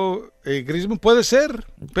Atlético, Griezmann puede ser,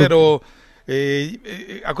 pero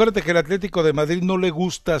acuérdate que el Atlético de Madrid no le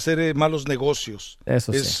gusta hacer malos negocios.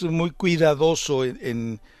 Eso es sí. Muy cuidadoso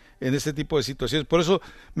en este tipo de situaciones. Por eso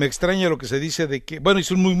me extraña lo que se dice de que, bueno,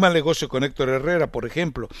 hizo un muy mal negocio con Héctor Herrera, por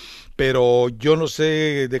ejemplo, pero yo no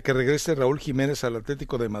sé de que regrese Raúl Jiménez al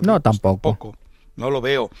Atlético de Madrid. No, tampoco. Pues, tampoco. No lo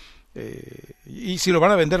veo. Y si lo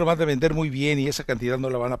van a vender muy bien y esa cantidad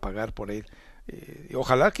no la van a pagar por él.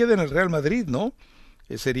 Ojalá quede en el Real Madrid, ¿no?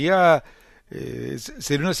 Sería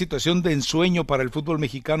una situación de ensueño para el fútbol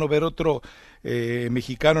mexicano ver otro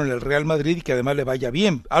mexicano en el Real Madrid y que además le vaya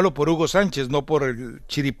bien. Hablo por Hugo Sánchez, no por el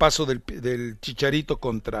chiripazo del Chicharito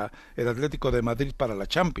contra el Atlético de Madrid para la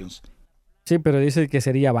Champions. Sí, pero dice que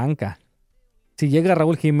sería banca. Si llega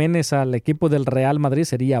Raúl Jiménez al equipo del Real Madrid,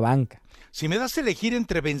 sería banca. Si me das a elegir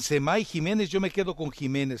entre Benzema y Jiménez, yo me quedo con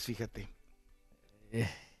Jiménez, fíjate.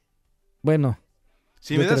 Bueno.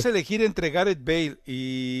 Si me das a elegir entre Gareth Bale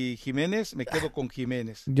y Jiménez, me quedo con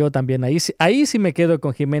Jiménez. Yo también, ahí sí me quedo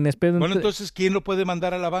con Jiménez. Pero bueno, entonces, ¿quién lo puede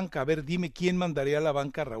mandar a la banca? A ver, dime, ¿quién mandaría a la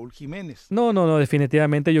banca a Raúl Jiménez? No,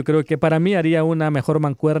 definitivamente. Yo creo que para mí haría una mejor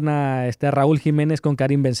mancuerna Raúl Jiménez con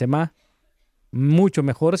Karim Benzema. Mucho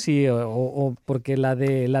mejor, sí, porque la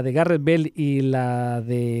de Gareth Bale y la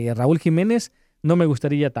de Raúl Jiménez no me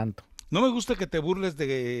gustaría tanto. No me gusta que te burles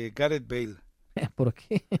de Gareth Bale. ¿Por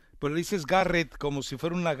qué? Pues le dices Garrett como si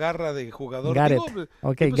fuera una garra de jugador. Garrett,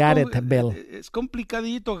 pues, Gareth Bale. Es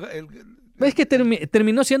complicadito. Es que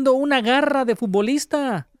terminó siendo una garra de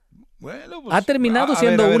futbolista. Bueno, pues, ha terminado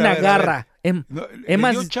siendo una garra.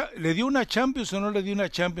 ¿Le dio una Champions o no le dio una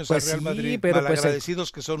Champions pues al Real Madrid? Sí, pero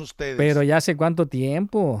malagradecidos que son ustedes. Pero ya hace cuánto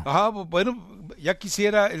tiempo. Bueno, ya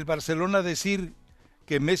quisiera el Barcelona decir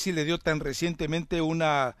que Messi le dio tan recientemente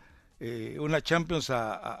una Champions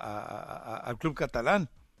al club catalán.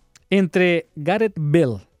 Entre Gareth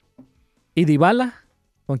Bale y Dybala,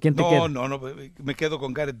 ¿con quién te quedas? No, me quedo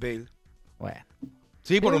con Gareth Bale. Bueno.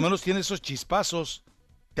 Sí, por lo menos tiene esos chispazos,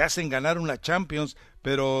 te hacen ganar una Champions,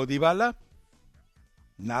 pero Dybala,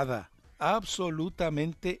 nada,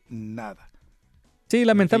 absolutamente nada. Sí,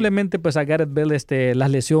 lamentablemente pues a Gareth Bale las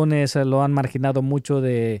lesiones lo han marginado mucho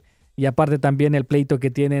y aparte también el pleito que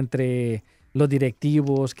tiene entre los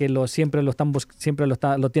directivos que siempre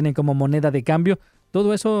lo tienen como moneda de cambio.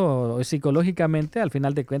 Todo eso psicológicamente al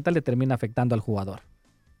final de cuentas le termina afectando al jugador.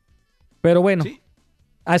 Pero bueno, sí.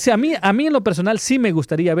 A mí en lo personal sí me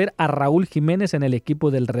gustaría ver a Raúl Jiménez en el equipo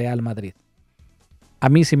del Real Madrid. A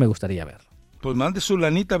mí sí me gustaría verlo. Pues mande su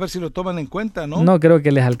lanita a ver si lo toman en cuenta, ¿no? No creo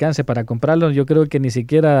que les alcance para comprarlo. Yo creo que ni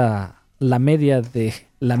siquiera la media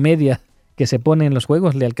que se pone en los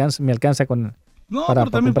juegos me alcanza con... No, pero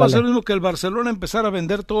también puede ser lo mismo que el Barcelona empezar a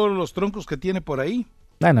vender todos los troncos que tiene por ahí.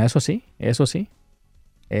 Bueno, eso sí.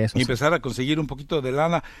 Y empezar a conseguir un poquito de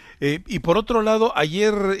lana. Y por otro lado,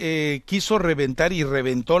 ayer quiso reventar y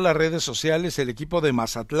reventó las redes sociales el equipo de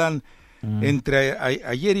Mazatlán entre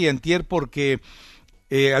ayer y antier porque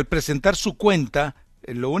al presentar su cuenta,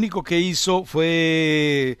 lo único que hizo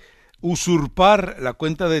fue usurpar la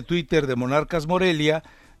cuenta de Twitter de Monarcas Morelia,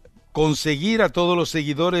 conseguir a todos los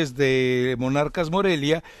seguidores de Monarcas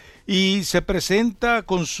Morelia y se presenta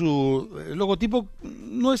con su logotipo.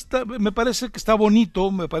 No está, me parece que está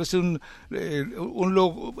bonito, me parece un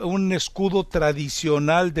escudo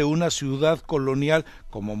tradicional de una ciudad colonial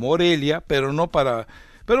como Morelia, pero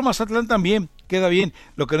Mazatlán también queda bien.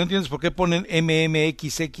 Lo que no entiendo es por qué ponen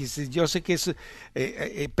MMXX. Yo sé que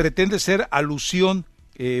pretende ser alusión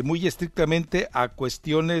muy estrictamente a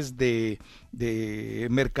cuestiones de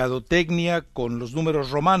mercadotecnia con los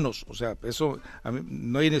números romanos. O sea, eso a mí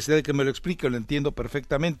no hay necesidad de que me lo explique, lo entiendo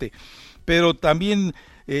perfectamente. Pero también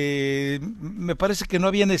me parece que no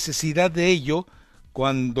había necesidad de ello,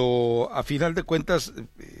 cuando a final de cuentas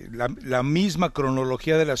la misma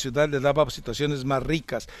cronología de la ciudad le daba situaciones más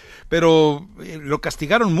ricas, pero lo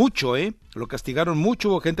castigaron mucho,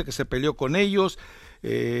 hubo gente que se peleó con ellos,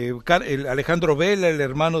 el Alejandro Vela, el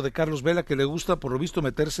hermano de Carlos Vela, que le gusta por lo visto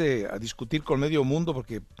meterse a discutir con medio mundo,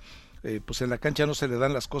 porque pues en la cancha no se le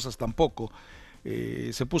dan las cosas tampoco.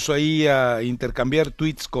 Se puso ahí a intercambiar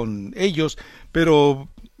tweets con ellos, pero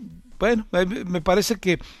bueno, me parece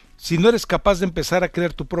que si no eres capaz de empezar a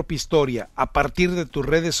crear tu propia historia a partir de tus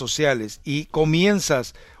redes sociales y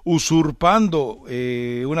comienzas usurpando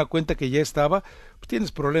una cuenta que ya estaba, pues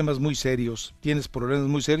tienes problemas muy serios, y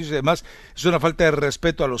además es una falta de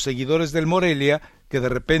respeto a los seguidores del Morelia que de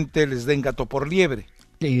repente les den gato por liebre.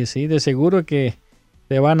 Y sí, de seguro que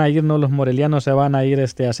se van a ir, no, los morelianos se van a ir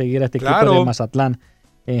a seguir a este equipo de Mazatlán.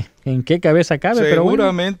 ¿En qué cabeza cabe?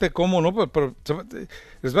 Seguramente, pero bueno. ¿Cómo no? Pero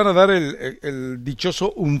les van a dar el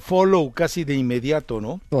dichoso unfollow casi de inmediato,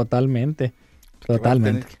 ¿no? Totalmente.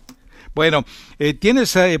 Bueno,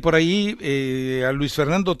 tienes por ahí a Luis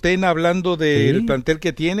Fernando Tena hablando del plantel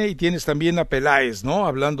que tiene, y tienes también a Peláez, ¿no?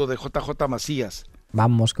 Hablando de JJ Macías.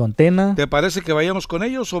 Vamos con Tena. ¿Te parece que vayamos con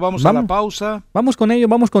ellos o vamos a la pausa? Vamos con ellos,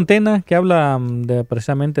 vamos con Tena, que habla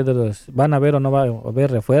precisamente de los, van a ver o no va a haber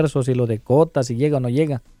refuerzos, y lo de Cota, si llega o no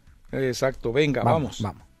llega. Exacto, venga, vamos.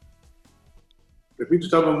 Repito,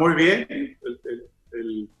 estamos muy bien,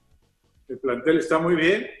 el plantel está muy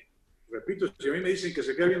bien. Repito, si a mí me dicen que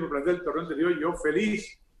se queda viendo el plantel del torneo anterior, yo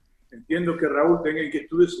feliz. Entiendo que Raúl tenga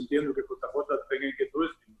inquietudes, entiendo que JJ tenga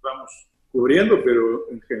inquietudes, y nos vamos cubriendo, pero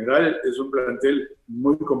en general es un plantel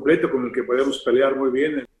muy completo con el que podemos pelear muy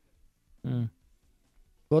bien.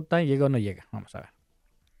 Cota, ¿llega o no llega? Vamos a ver.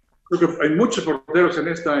 Creo que hay muchos porteros en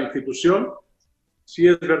esta institución. Sí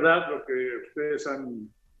es verdad lo que ustedes han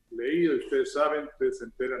leído, ustedes saben, ustedes se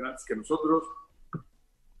enteran antes que nosotros,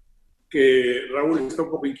 que Raúl está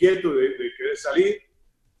un poco inquieto de querer salir.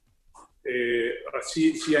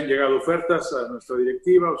 Sí han llegado ofertas a nuestra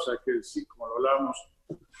directiva, o sea que sí, como lo hablábamos,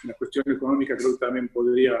 la cuestión económica creo que también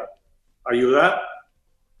podría ayudar.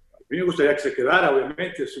 A mí me gustaría que se quedara,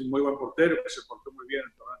 obviamente, es un muy buen portero, que se portó muy bien en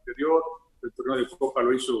el torneo anterior, el torneo de Copa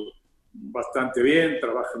lo hizo bastante bien,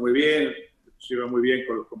 trabaja muy bien, se lleva muy bien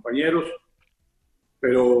con los compañeros,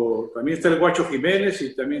 pero también está el Guacho Jiménez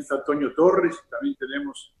y también está Toño Torres, y también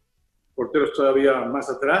tenemos porteros todavía más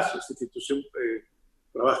atrás. Esta institución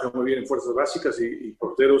trabaja muy bien en fuerzas básicas y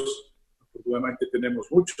porteros, afortunadamente tenemos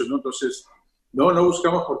muchos, ¿no? Entonces, no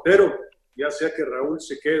buscamos portero, ya sea que Raúl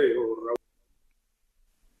se quede o Raúl.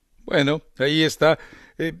 Bueno, ahí está.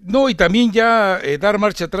 No, y también ya dar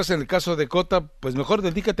marcha atrás en el caso de Cota, pues mejor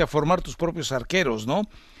dedícate a formar tus propios arqueros, ¿no?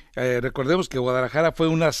 Recordemos que Guadalajara fue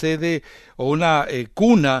una sede o una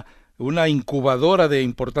cuna, una incubadora de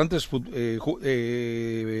importantes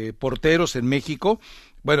porteros en México.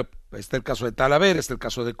 Bueno, está el caso de Talavera, está el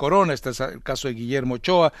caso de Corona, está el caso de Guillermo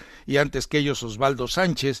Ochoa, y antes que ellos Osvaldo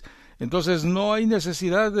Sánchez. Entonces no hay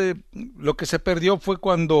necesidad de... Lo que se perdió fue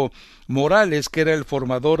cuando Morales, que era el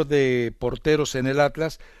formador de porteros en el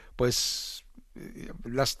Atlas, pues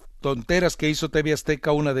las tonteras que hizo TV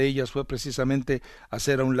Azteca, una de ellas fue precisamente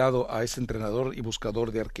hacer a un lado a ese entrenador y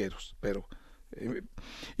buscador de arqueros. Pero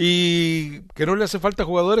y que no le hace falta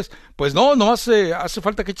jugadores, pues no hace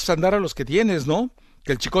falta que eches a andar a los que tienes, ¿no?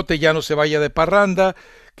 Que el Chicote ya no se vaya de parranda,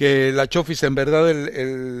 que la Chofis en verdad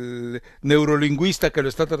el neurolingüista que lo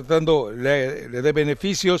está tratando le dé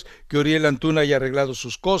beneficios, que Uriel Antuna haya arreglado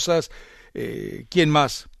sus cosas. ¿Quién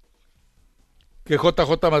más? Que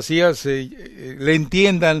JJ Macías le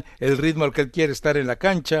entiendan el ritmo al que él quiere estar en la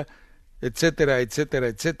cancha, etcétera, etcétera,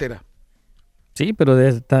 etcétera. Sí, pero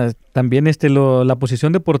también la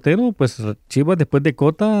posición de portero, pues Chivas después de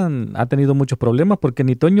Cota ha tenido muchos problemas, porque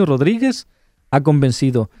ni Toño Rodríguez ha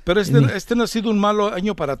convencido. Pero este no ha sido un malo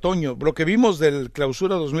año para Toño. Lo que vimos del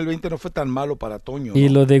Clausura 2020 no fue tan malo para Toño, ¿no? Y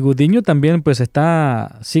lo de Gudiño también pues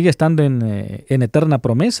sigue estando en eterna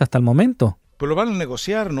promesa hasta el momento. Pues lo van a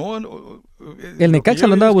negociar, ¿no? El Necaxa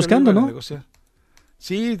lo andaba buscando, ¿no?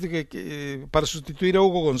 Sí, para sustituir a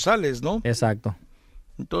Hugo González, ¿no? Exacto.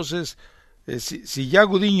 Entonces, si ya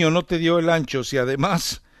Gudiño no te dio el ancho, si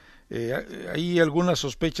además hay algunas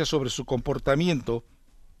sospechas sobre su comportamiento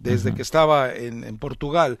desde que estaba en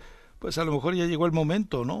Portugal, pues a lo mejor ya llegó el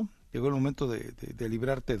momento, ¿no? Llegó el momento de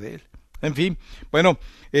librarte de él. En fin, bueno,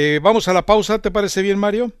 vamos a la pausa, ¿te parece bien,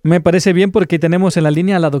 Mario? Me parece bien, porque tenemos en la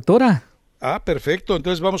línea a la doctora. Ah, perfecto.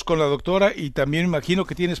 Entonces vamos con la doctora y también imagino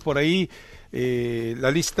que tienes por ahí la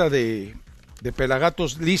lista de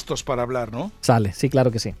pelagatos listos para hablar, ¿no? Sale, sí,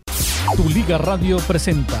 claro que sí. Tu Liga Radio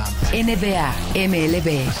presenta NBA,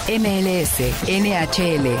 MLB, MLS,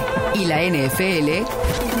 NHL y la NFL.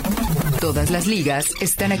 Todas las ligas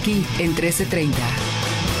están aquí en 1330.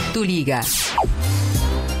 Tu Liga.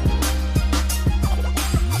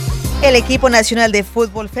 El equipo nacional de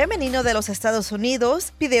fútbol femenino de los Estados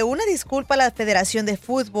Unidos pide una disculpa a la Federación de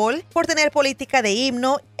Fútbol por tener política de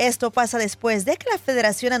himno. Esto pasa después de que la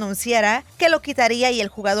federación anunciara que lo quitaría y el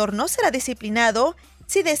jugador no será disciplinado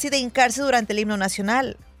si decide hincarse durante el himno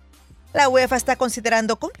nacional. La UEFA está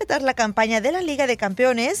considerando completar la campaña de la Liga de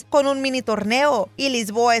Campeones con un mini torneo, y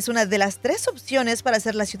Lisboa es una de las 3 opciones para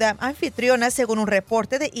ser la ciudad anfitriona, según un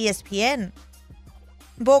reporte de ESPN.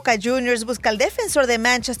 Boca Juniors busca al defensor de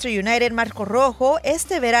Manchester United, Marco Rojo,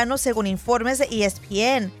 este verano, según informes de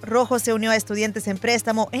ESPN. Rojo se unió a Estudiantes en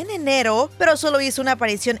préstamo en enero, pero solo hizo una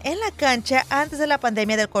aparición en la cancha antes de la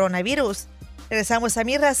pandemia del coronavirus. Regresamos a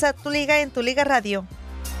Mi Raza, Tu Liga en Tu Liga Radio.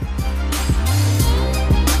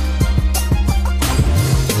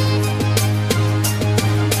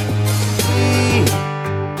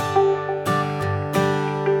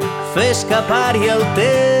 Fer escapar-hi el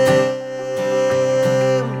temps,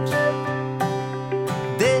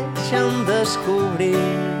 deixa'm descobrir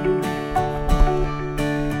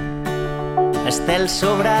estel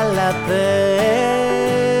sobre la pell.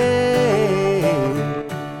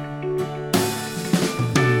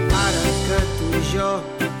 Ara que tu i jo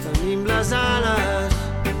tenim les ales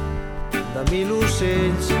de 1000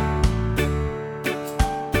 ocells,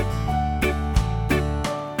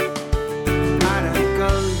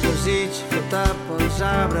 flota pels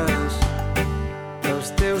arbres dels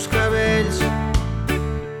teus cabells.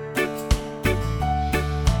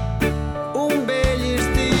 Un vell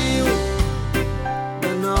estiu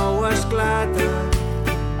de nou esclata,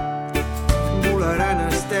 volaran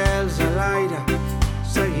estels a l'aire,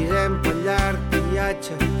 seguirem pel llarg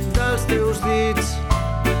viatge dels teus dits.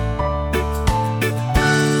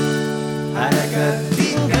 Ara que et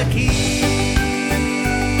tinc aquí.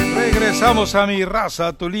 Regresamos a Mi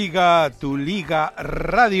Raza, Tu Liga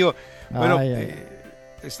Radio. Bueno,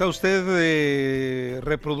 está usted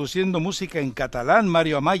reproduciendo música en catalán,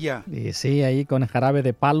 Mario Amaya. Sí, ahí con jarabe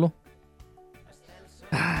de palo.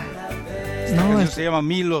 No, se llama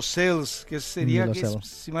Mil Ocels, que sería,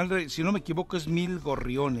 si no me equivoco, es 1000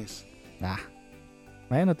 gorriones.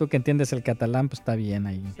 Bueno, tú que entiendes el catalán, pues está bien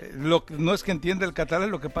ahí. No es que entienda el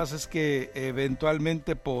catalán, lo que pasa es que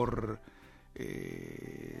eventualmente por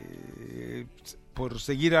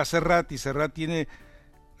seguir a Serrat, y Serrat tiene,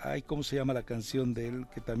 ¿cómo se llama la canción de él?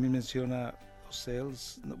 Que también menciona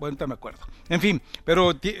Ocels, bueno, no me acuerdo. En fin,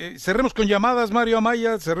 pero cerremos con llamadas, Mario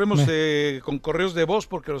Amaya, cerremos con correos de voz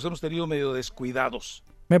porque los hemos tenido medio descuidados.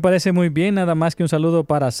 Me parece muy bien, nada más que un saludo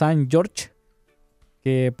para San George,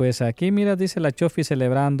 que pues aquí, mira, dice la Chofi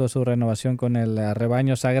celebrando su renovación con el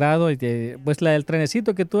rebaño sagrado, y pues la del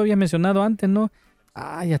trenecito que tú habías mencionado antes, ¿no?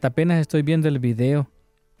 Hasta apenas estoy viendo el video.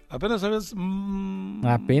 ¿Apenas sabes?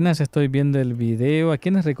 Apenas estoy viendo el video. ¿A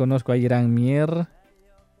quiénes reconozco? Ahí Irán Mier.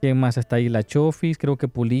 ¿Quién más está ahí? La Chofis, creo que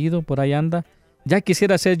Pulido, por ahí anda. Ya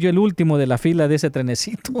quisiera ser yo el último de la fila de ese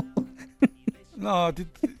trenecito. No,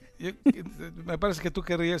 me parece que tú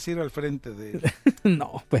querrías ir al frente de él.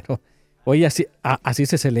 No, pero oye, así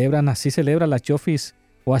se celebran, así celebra la Chofis,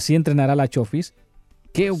 o así entrenará la Chofis.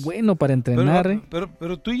 Qué bueno para entrenar.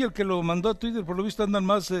 Pero tú y el que lo mandó a Twitter, por lo visto andan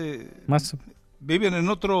más viven en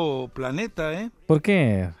otro planeta, ¿eh? ¿Por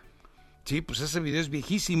qué? Sí, pues ese video es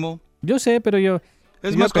viejísimo. Yo sé, pero yo...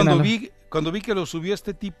 Es más, cuando vi que lo subió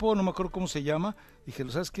este tipo, no me acuerdo cómo se llama, dije,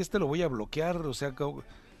 ¿sabes qué? Lo voy a bloquear, o sea,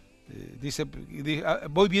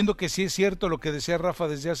 voy viendo que sí es cierto lo que decía Rafa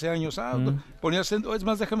desde hace años. Ponía acento, es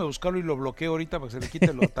más, déjame buscarlo y lo bloqueo ahorita para que se le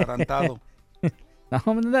quite lo atarantado. No,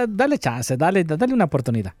 dale chance, dale una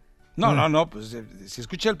oportunidad. No, pues si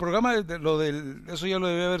escucha el programa, eso ya lo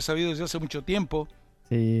debe haber sabido desde hace mucho tiempo.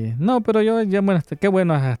 Sí, no, pero bueno, qué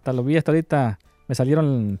bueno, hasta lo vi, hasta ahorita me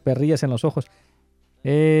salieron perrillas en los ojos.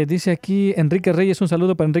 Dice aquí Enrique Reyes, un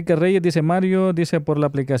saludo para Enrique Reyes, dice Mario, dice por la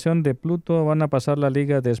aplicación de Pluto van a pasar la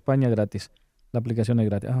Liga de España gratis. La aplicación es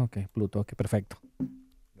gratis. Ok, Pluto, ok, perfecto.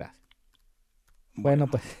 Gracias. Bueno,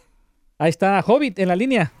 pues ahí está Hobbit en la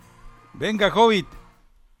línea. Venga, Hobbit.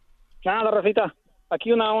 Nada, Rafita.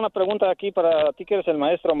 Aquí una pregunta aquí para ti que eres el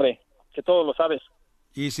maestro, hombre, que todo lo sabes.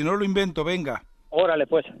 Y si no lo invento, venga. Órale,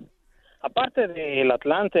 pues. Aparte del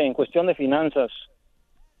Atlante en cuestión de finanzas,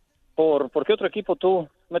 ¿por qué otro equipo tú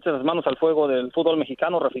metes las manos al fuego del fútbol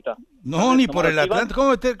mexicano, Rafita. No, ni por el Atlante.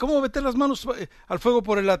 ¿Cómo meter las manos al fuego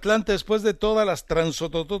por el Atlante después de todas las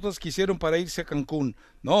transotototas que hicieron para irse a Cancún?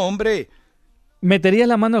 No, hombre. ¿Meterías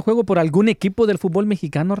la mano al juego por algún equipo del fútbol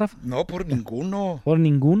mexicano, Rafa? No, por ninguno. ¿Por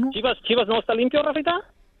ninguno? ¿Chivas no está limpio, Rafita?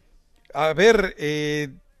 A ver,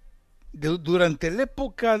 durante la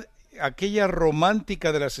época aquella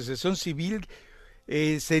romántica de la secesión civil,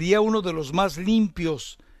 sería uno de los más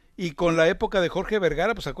limpios. Y con la época de Jorge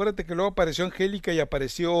Vergara, pues acuérdate que luego apareció Angélica y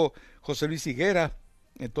apareció José Luis Higuera.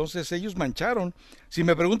 Entonces ellos mancharon. Si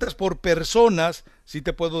me preguntas por personas, sí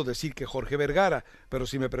te puedo decir que Jorge Vergara, pero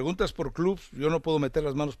si me preguntas por clubs, yo no puedo meter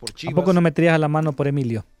las manos por Chivas. ¿A poco no meterías la mano por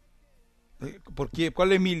Emilio? ¿Por qué?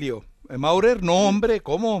 ¿Cuál Emilio? ¿Maurer? No, hombre,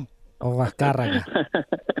 ¿cómo? O Vazcárraga.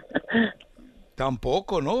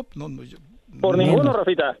 Tampoco, ¿no? ¿Por ninguno,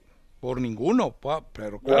 Rafita? Por ninguno,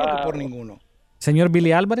 pero claro que por ninguno. ¿Señor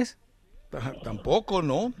Billy Álvarez? Tampoco,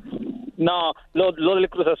 ¿no? No, lo del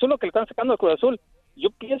Cruz Azul, lo que le están sacando al Cruz Azul, yo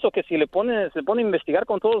pienso que si se pone a investigar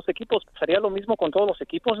con todos los equipos, sería lo mismo con todos los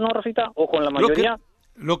equipos, ¿no, Rafita? O con la mayoría.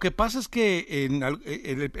 Lo que pasa es que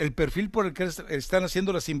el perfil por el que están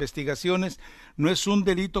haciendo las investigaciones no es un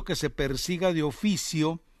delito que se persiga de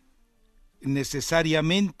oficio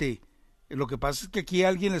necesariamente. Lo que pasa es que aquí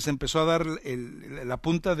alguien les empezó a dar la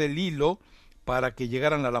punta del hilo para que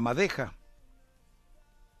llegaran a la madeja.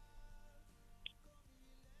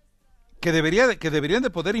 Que deberían de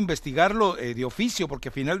poder investigarlo de oficio, porque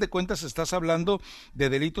a final de cuentas estás hablando de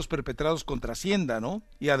delitos perpetrados contra Hacienda, ¿no?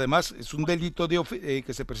 Y además es un delito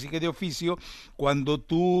que se persigue de oficio cuando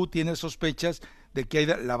tú tienes sospechas de que hay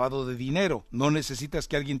lavado de dinero. No necesitas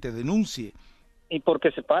que alguien te denuncie. Y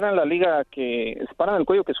porque separan la liga, separan el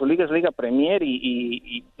cuello que su liga es Liga Premier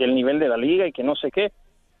y el nivel de la liga y que no sé qué,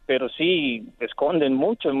 pero sí esconden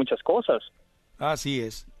muchas cosas. Así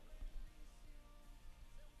es.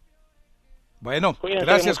 Bueno, cuídense,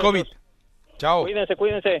 gracias, muchachos. COVID. Chao.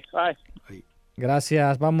 Cuídense. Bye.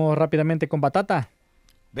 Gracias. Vamos rápidamente con Batata.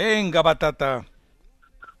 Venga, Batata.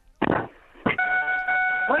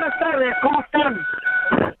 Buenas tardes, ¿cómo están?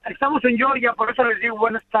 Estamos en Georgia, por eso les digo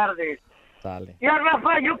buenas tardes. Dale. Ya,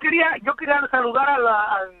 Rafa, yo quería saludar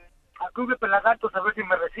al Club de Pelagatos, a ver si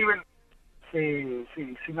me reciben,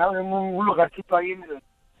 si me abren un lugarcito ahí en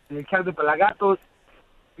el chat de Pelagatos.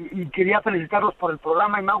 Y quería felicitarlos por el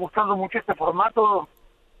programa y me ha gustado mucho este formato.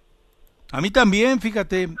 A mí también,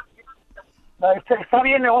 fíjate. Está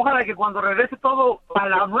bien, ojalá que cuando regrese todo a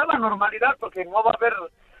la nueva normalidad, porque no va a haber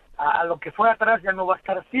a lo que fue atrás, ya no va a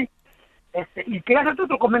estar así. Y quería hacerte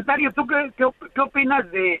otro comentario. ¿Tú qué opinas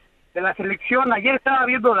de la selección? Ayer estaba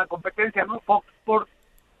viendo la competencia, ¿no? Fox Sports,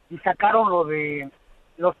 y sacaron lo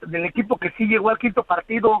del equipo que sí llegó al quinto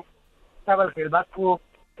partido. Estaba el Vasco,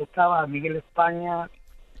 estaba Miguel España,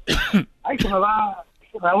 ahí se me va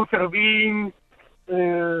Raúl Servín,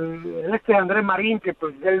 Andrés Marín, que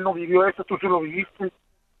pues él no vivió eso, tú sí lo viviste.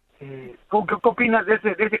 ¿Qué opinas de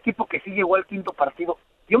ese equipo que sí llegó al quinto partido?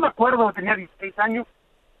 Yo me acuerdo, tenía 16 años,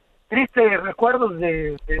 tristes recuerdos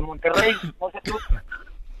de Monterrey, no sé tú.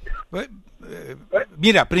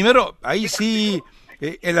 Mira, primero, ahí sí,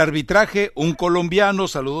 el arbitraje, un colombiano,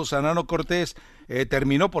 saludos a Nano Cortés,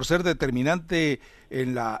 terminó por ser determinante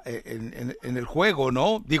en el juego,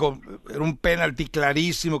 ¿no? Digo, era un penalti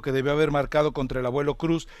clarísimo que debió haber marcado contra el Abuelo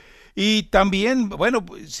Cruz. Y también, bueno,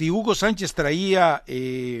 si Hugo Sánchez traía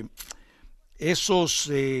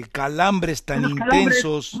esos calambres tan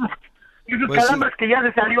intensos. Esos pues, calambres que ya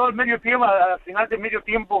se salió al medio tiempo, al final de medio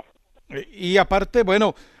tiempo. Y aparte,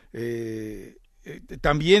 bueno,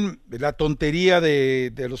 también la tontería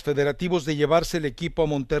de los federativos de llevarse el equipo a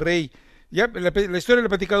Monterrey. Ya la historia la he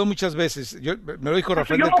platicado muchas veces. Me lo dijo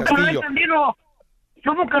Rafael del Castillo.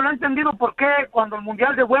 Yo nunca lo he entendido por qué cuando el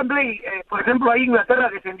Mundial de Wembley, por ejemplo, ahí Inglaterra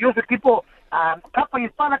defendió su equipo a capa y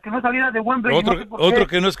espada que no saliera de Wembley. Otro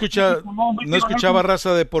que no escuchaba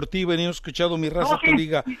Raza Deportiva y ni no he escuchado mi Raza Tu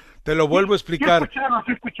Liga. Te lo vuelvo a explicar. Sí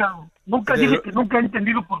he escuchado. Nunca dije que nunca he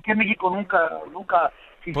entendido por qué México nunca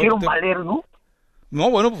se hicieron valer, ¿no? No,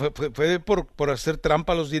 bueno, fue por hacer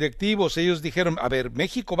trampa a los directivos. Ellos dijeron, a ver,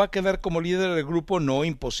 México va a quedar como líder del grupo, no,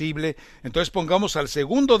 imposible. Entonces pongamos al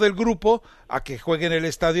segundo del grupo a que juegue en el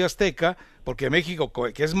Estadio Azteca, porque México,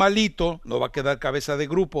 que es malito, no va a quedar cabeza de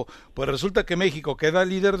grupo. Pues resulta que México queda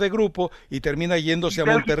líder de grupo y termina yéndose a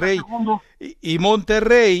Monterrey. Y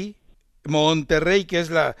Monterrey, que es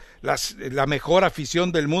la mejor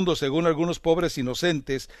afición del mundo según algunos pobres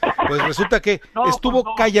inocentes, pues resulta que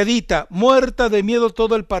estuvo calladita, muerta de miedo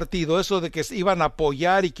todo el partido, eso de que iban a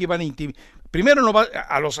apoyar y que iban a intimidar. Primero,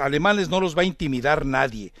 a los alemanes no los va a intimidar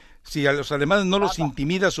nadie. Si a los alemanes no los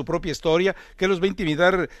intimida su propia historia, ¿qué los va a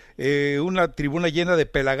intimidar una tribuna llena de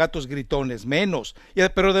pelagatos gritones? Menos.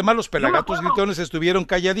 Pero además los pelagatos gritones estuvieron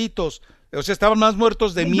calladitos. O sea, estaban más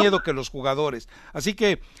muertos de miedo que los jugadores. Así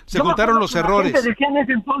que se juntaron los errores. La gente decía en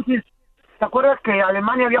ese entonces, ¿te acuerdas que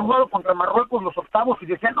Alemania había jugado contra Marruecos los octavos y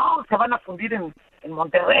decían, no, se van a fundir en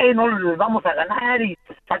Monterrey, no les vamos a ganar y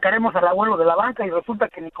sacaremos al abuelo de la banca? Y resulta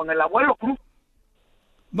que ni con el abuelo, Cruz.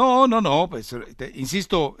 No, pues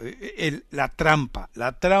insisto, la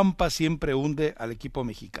trampa siempre hunde al equipo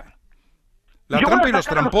mexicano. La trampa y los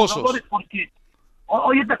tramposos. Porque,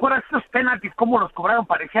 oye, ¿te acuerdas esos penaltis cómo los cobraron?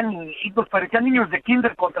 Parecían niños de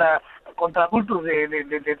kinder contra adultos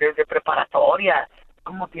de preparatoria.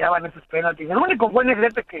 ¿Cómo tiraban esos penaltis? El único buen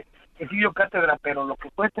Negrete que sí dio cátedra, pero lo que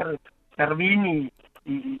fue Servín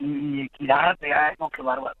y Equidad, ay, no, qué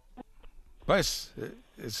bárbaro. Pues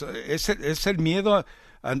es el miedo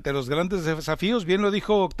ante los grandes desafíos. Bien lo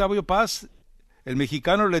dijo Octavio Paz, el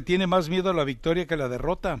mexicano le tiene más miedo a la victoria que a la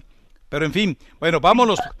derrota. Pero en fin, bueno,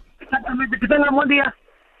 vámonos. Exactamente, que tengan buen día.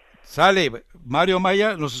 Sale, Mario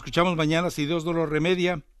Maya, nos escuchamos mañana si Dios no lo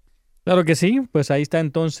remedia. Claro que sí, pues ahí está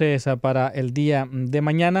entonces para el día de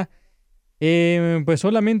mañana. Pues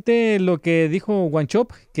solamente lo que dijo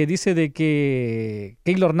Wanchop, que dice de que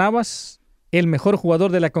Keylor Navas, el mejor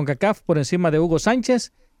jugador de la CONCACAF por encima de Hugo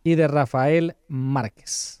Sánchez y de Rafael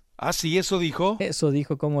Márquez. Ah, sí, eso dijo. Eso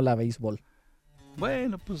dijo como la béisbol.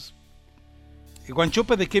 Bueno, pues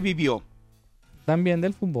Guanchope, ¿de qué vivió? También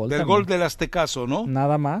del fútbol. Del también. gol del Aztecaso, ¿no?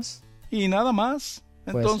 Nada más. Y nada más.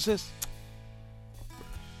 Pues, entonces,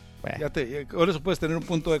 bueno. con eso puedes tener un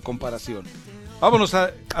punto de comparación. Vámonos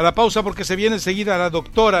a la pausa porque se viene enseguida la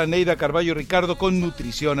doctora Neida Carballo Ricardo con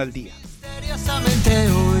Nutrición al Día. Misteriosamente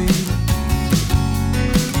hoy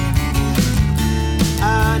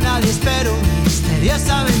a nadie espero.